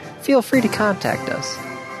rants, feel free to contact us.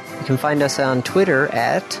 You can find us on Twitter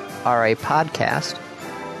at RAPodcast,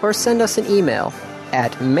 or send us an email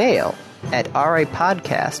at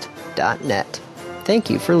mail@rapodcast.net. Thank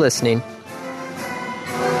you for listening.